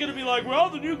Jason's just gonna be like, "Well,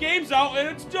 the new game's out and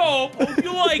it's dope. Hope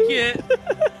you like it."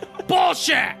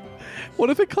 Bullshit. What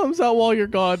if it comes out while you're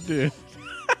gone, dude?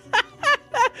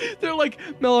 They're like,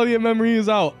 Melody of Memory is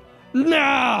out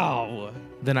now.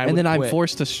 Then I And would then I'm quit.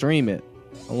 forced to stream it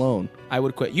alone. I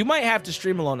would quit. You might have to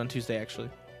stream alone on Tuesday, actually.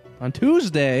 On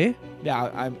Tuesday?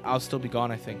 Yeah, I'll still be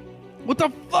gone. I think. What the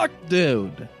fuck,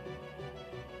 dude?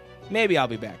 Maybe I'll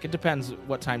be back. It depends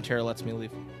what time Tara lets me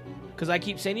leave. Because I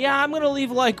keep saying, yeah, I'm going to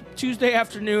leave like Tuesday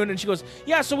afternoon. And she goes,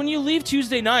 yeah, so when you leave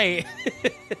Tuesday night.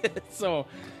 So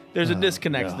there's a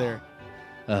disconnect no. there.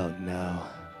 Oh, no.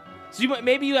 So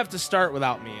maybe you have to start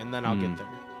without me, and then I'll get there.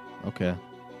 Okay.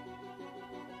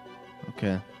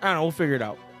 Okay. I don't know. We'll figure it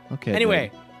out. Okay. Anyway,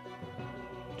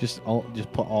 dude. Just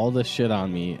put all this shit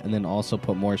on me, and then also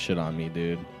put more shit on me,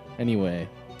 dude. Anyway.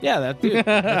 yeah,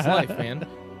 that's life, man.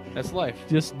 That's life.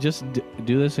 Just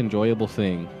do this enjoyable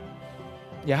thing.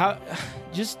 Yeah,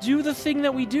 just do the thing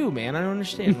that we do, man. I don't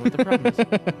understand what the problem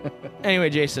is. Anyway,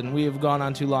 Jason, we have gone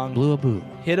on too long. Blue a boo.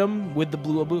 Hit him with the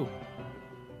blue aboo.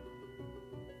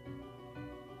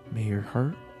 May your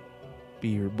heart be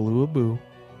your blue aboo.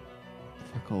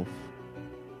 Fuck off.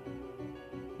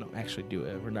 No, actually do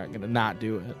it. We're not going to not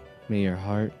do it. May your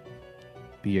heart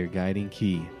be your guiding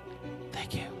key.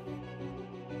 Thank you.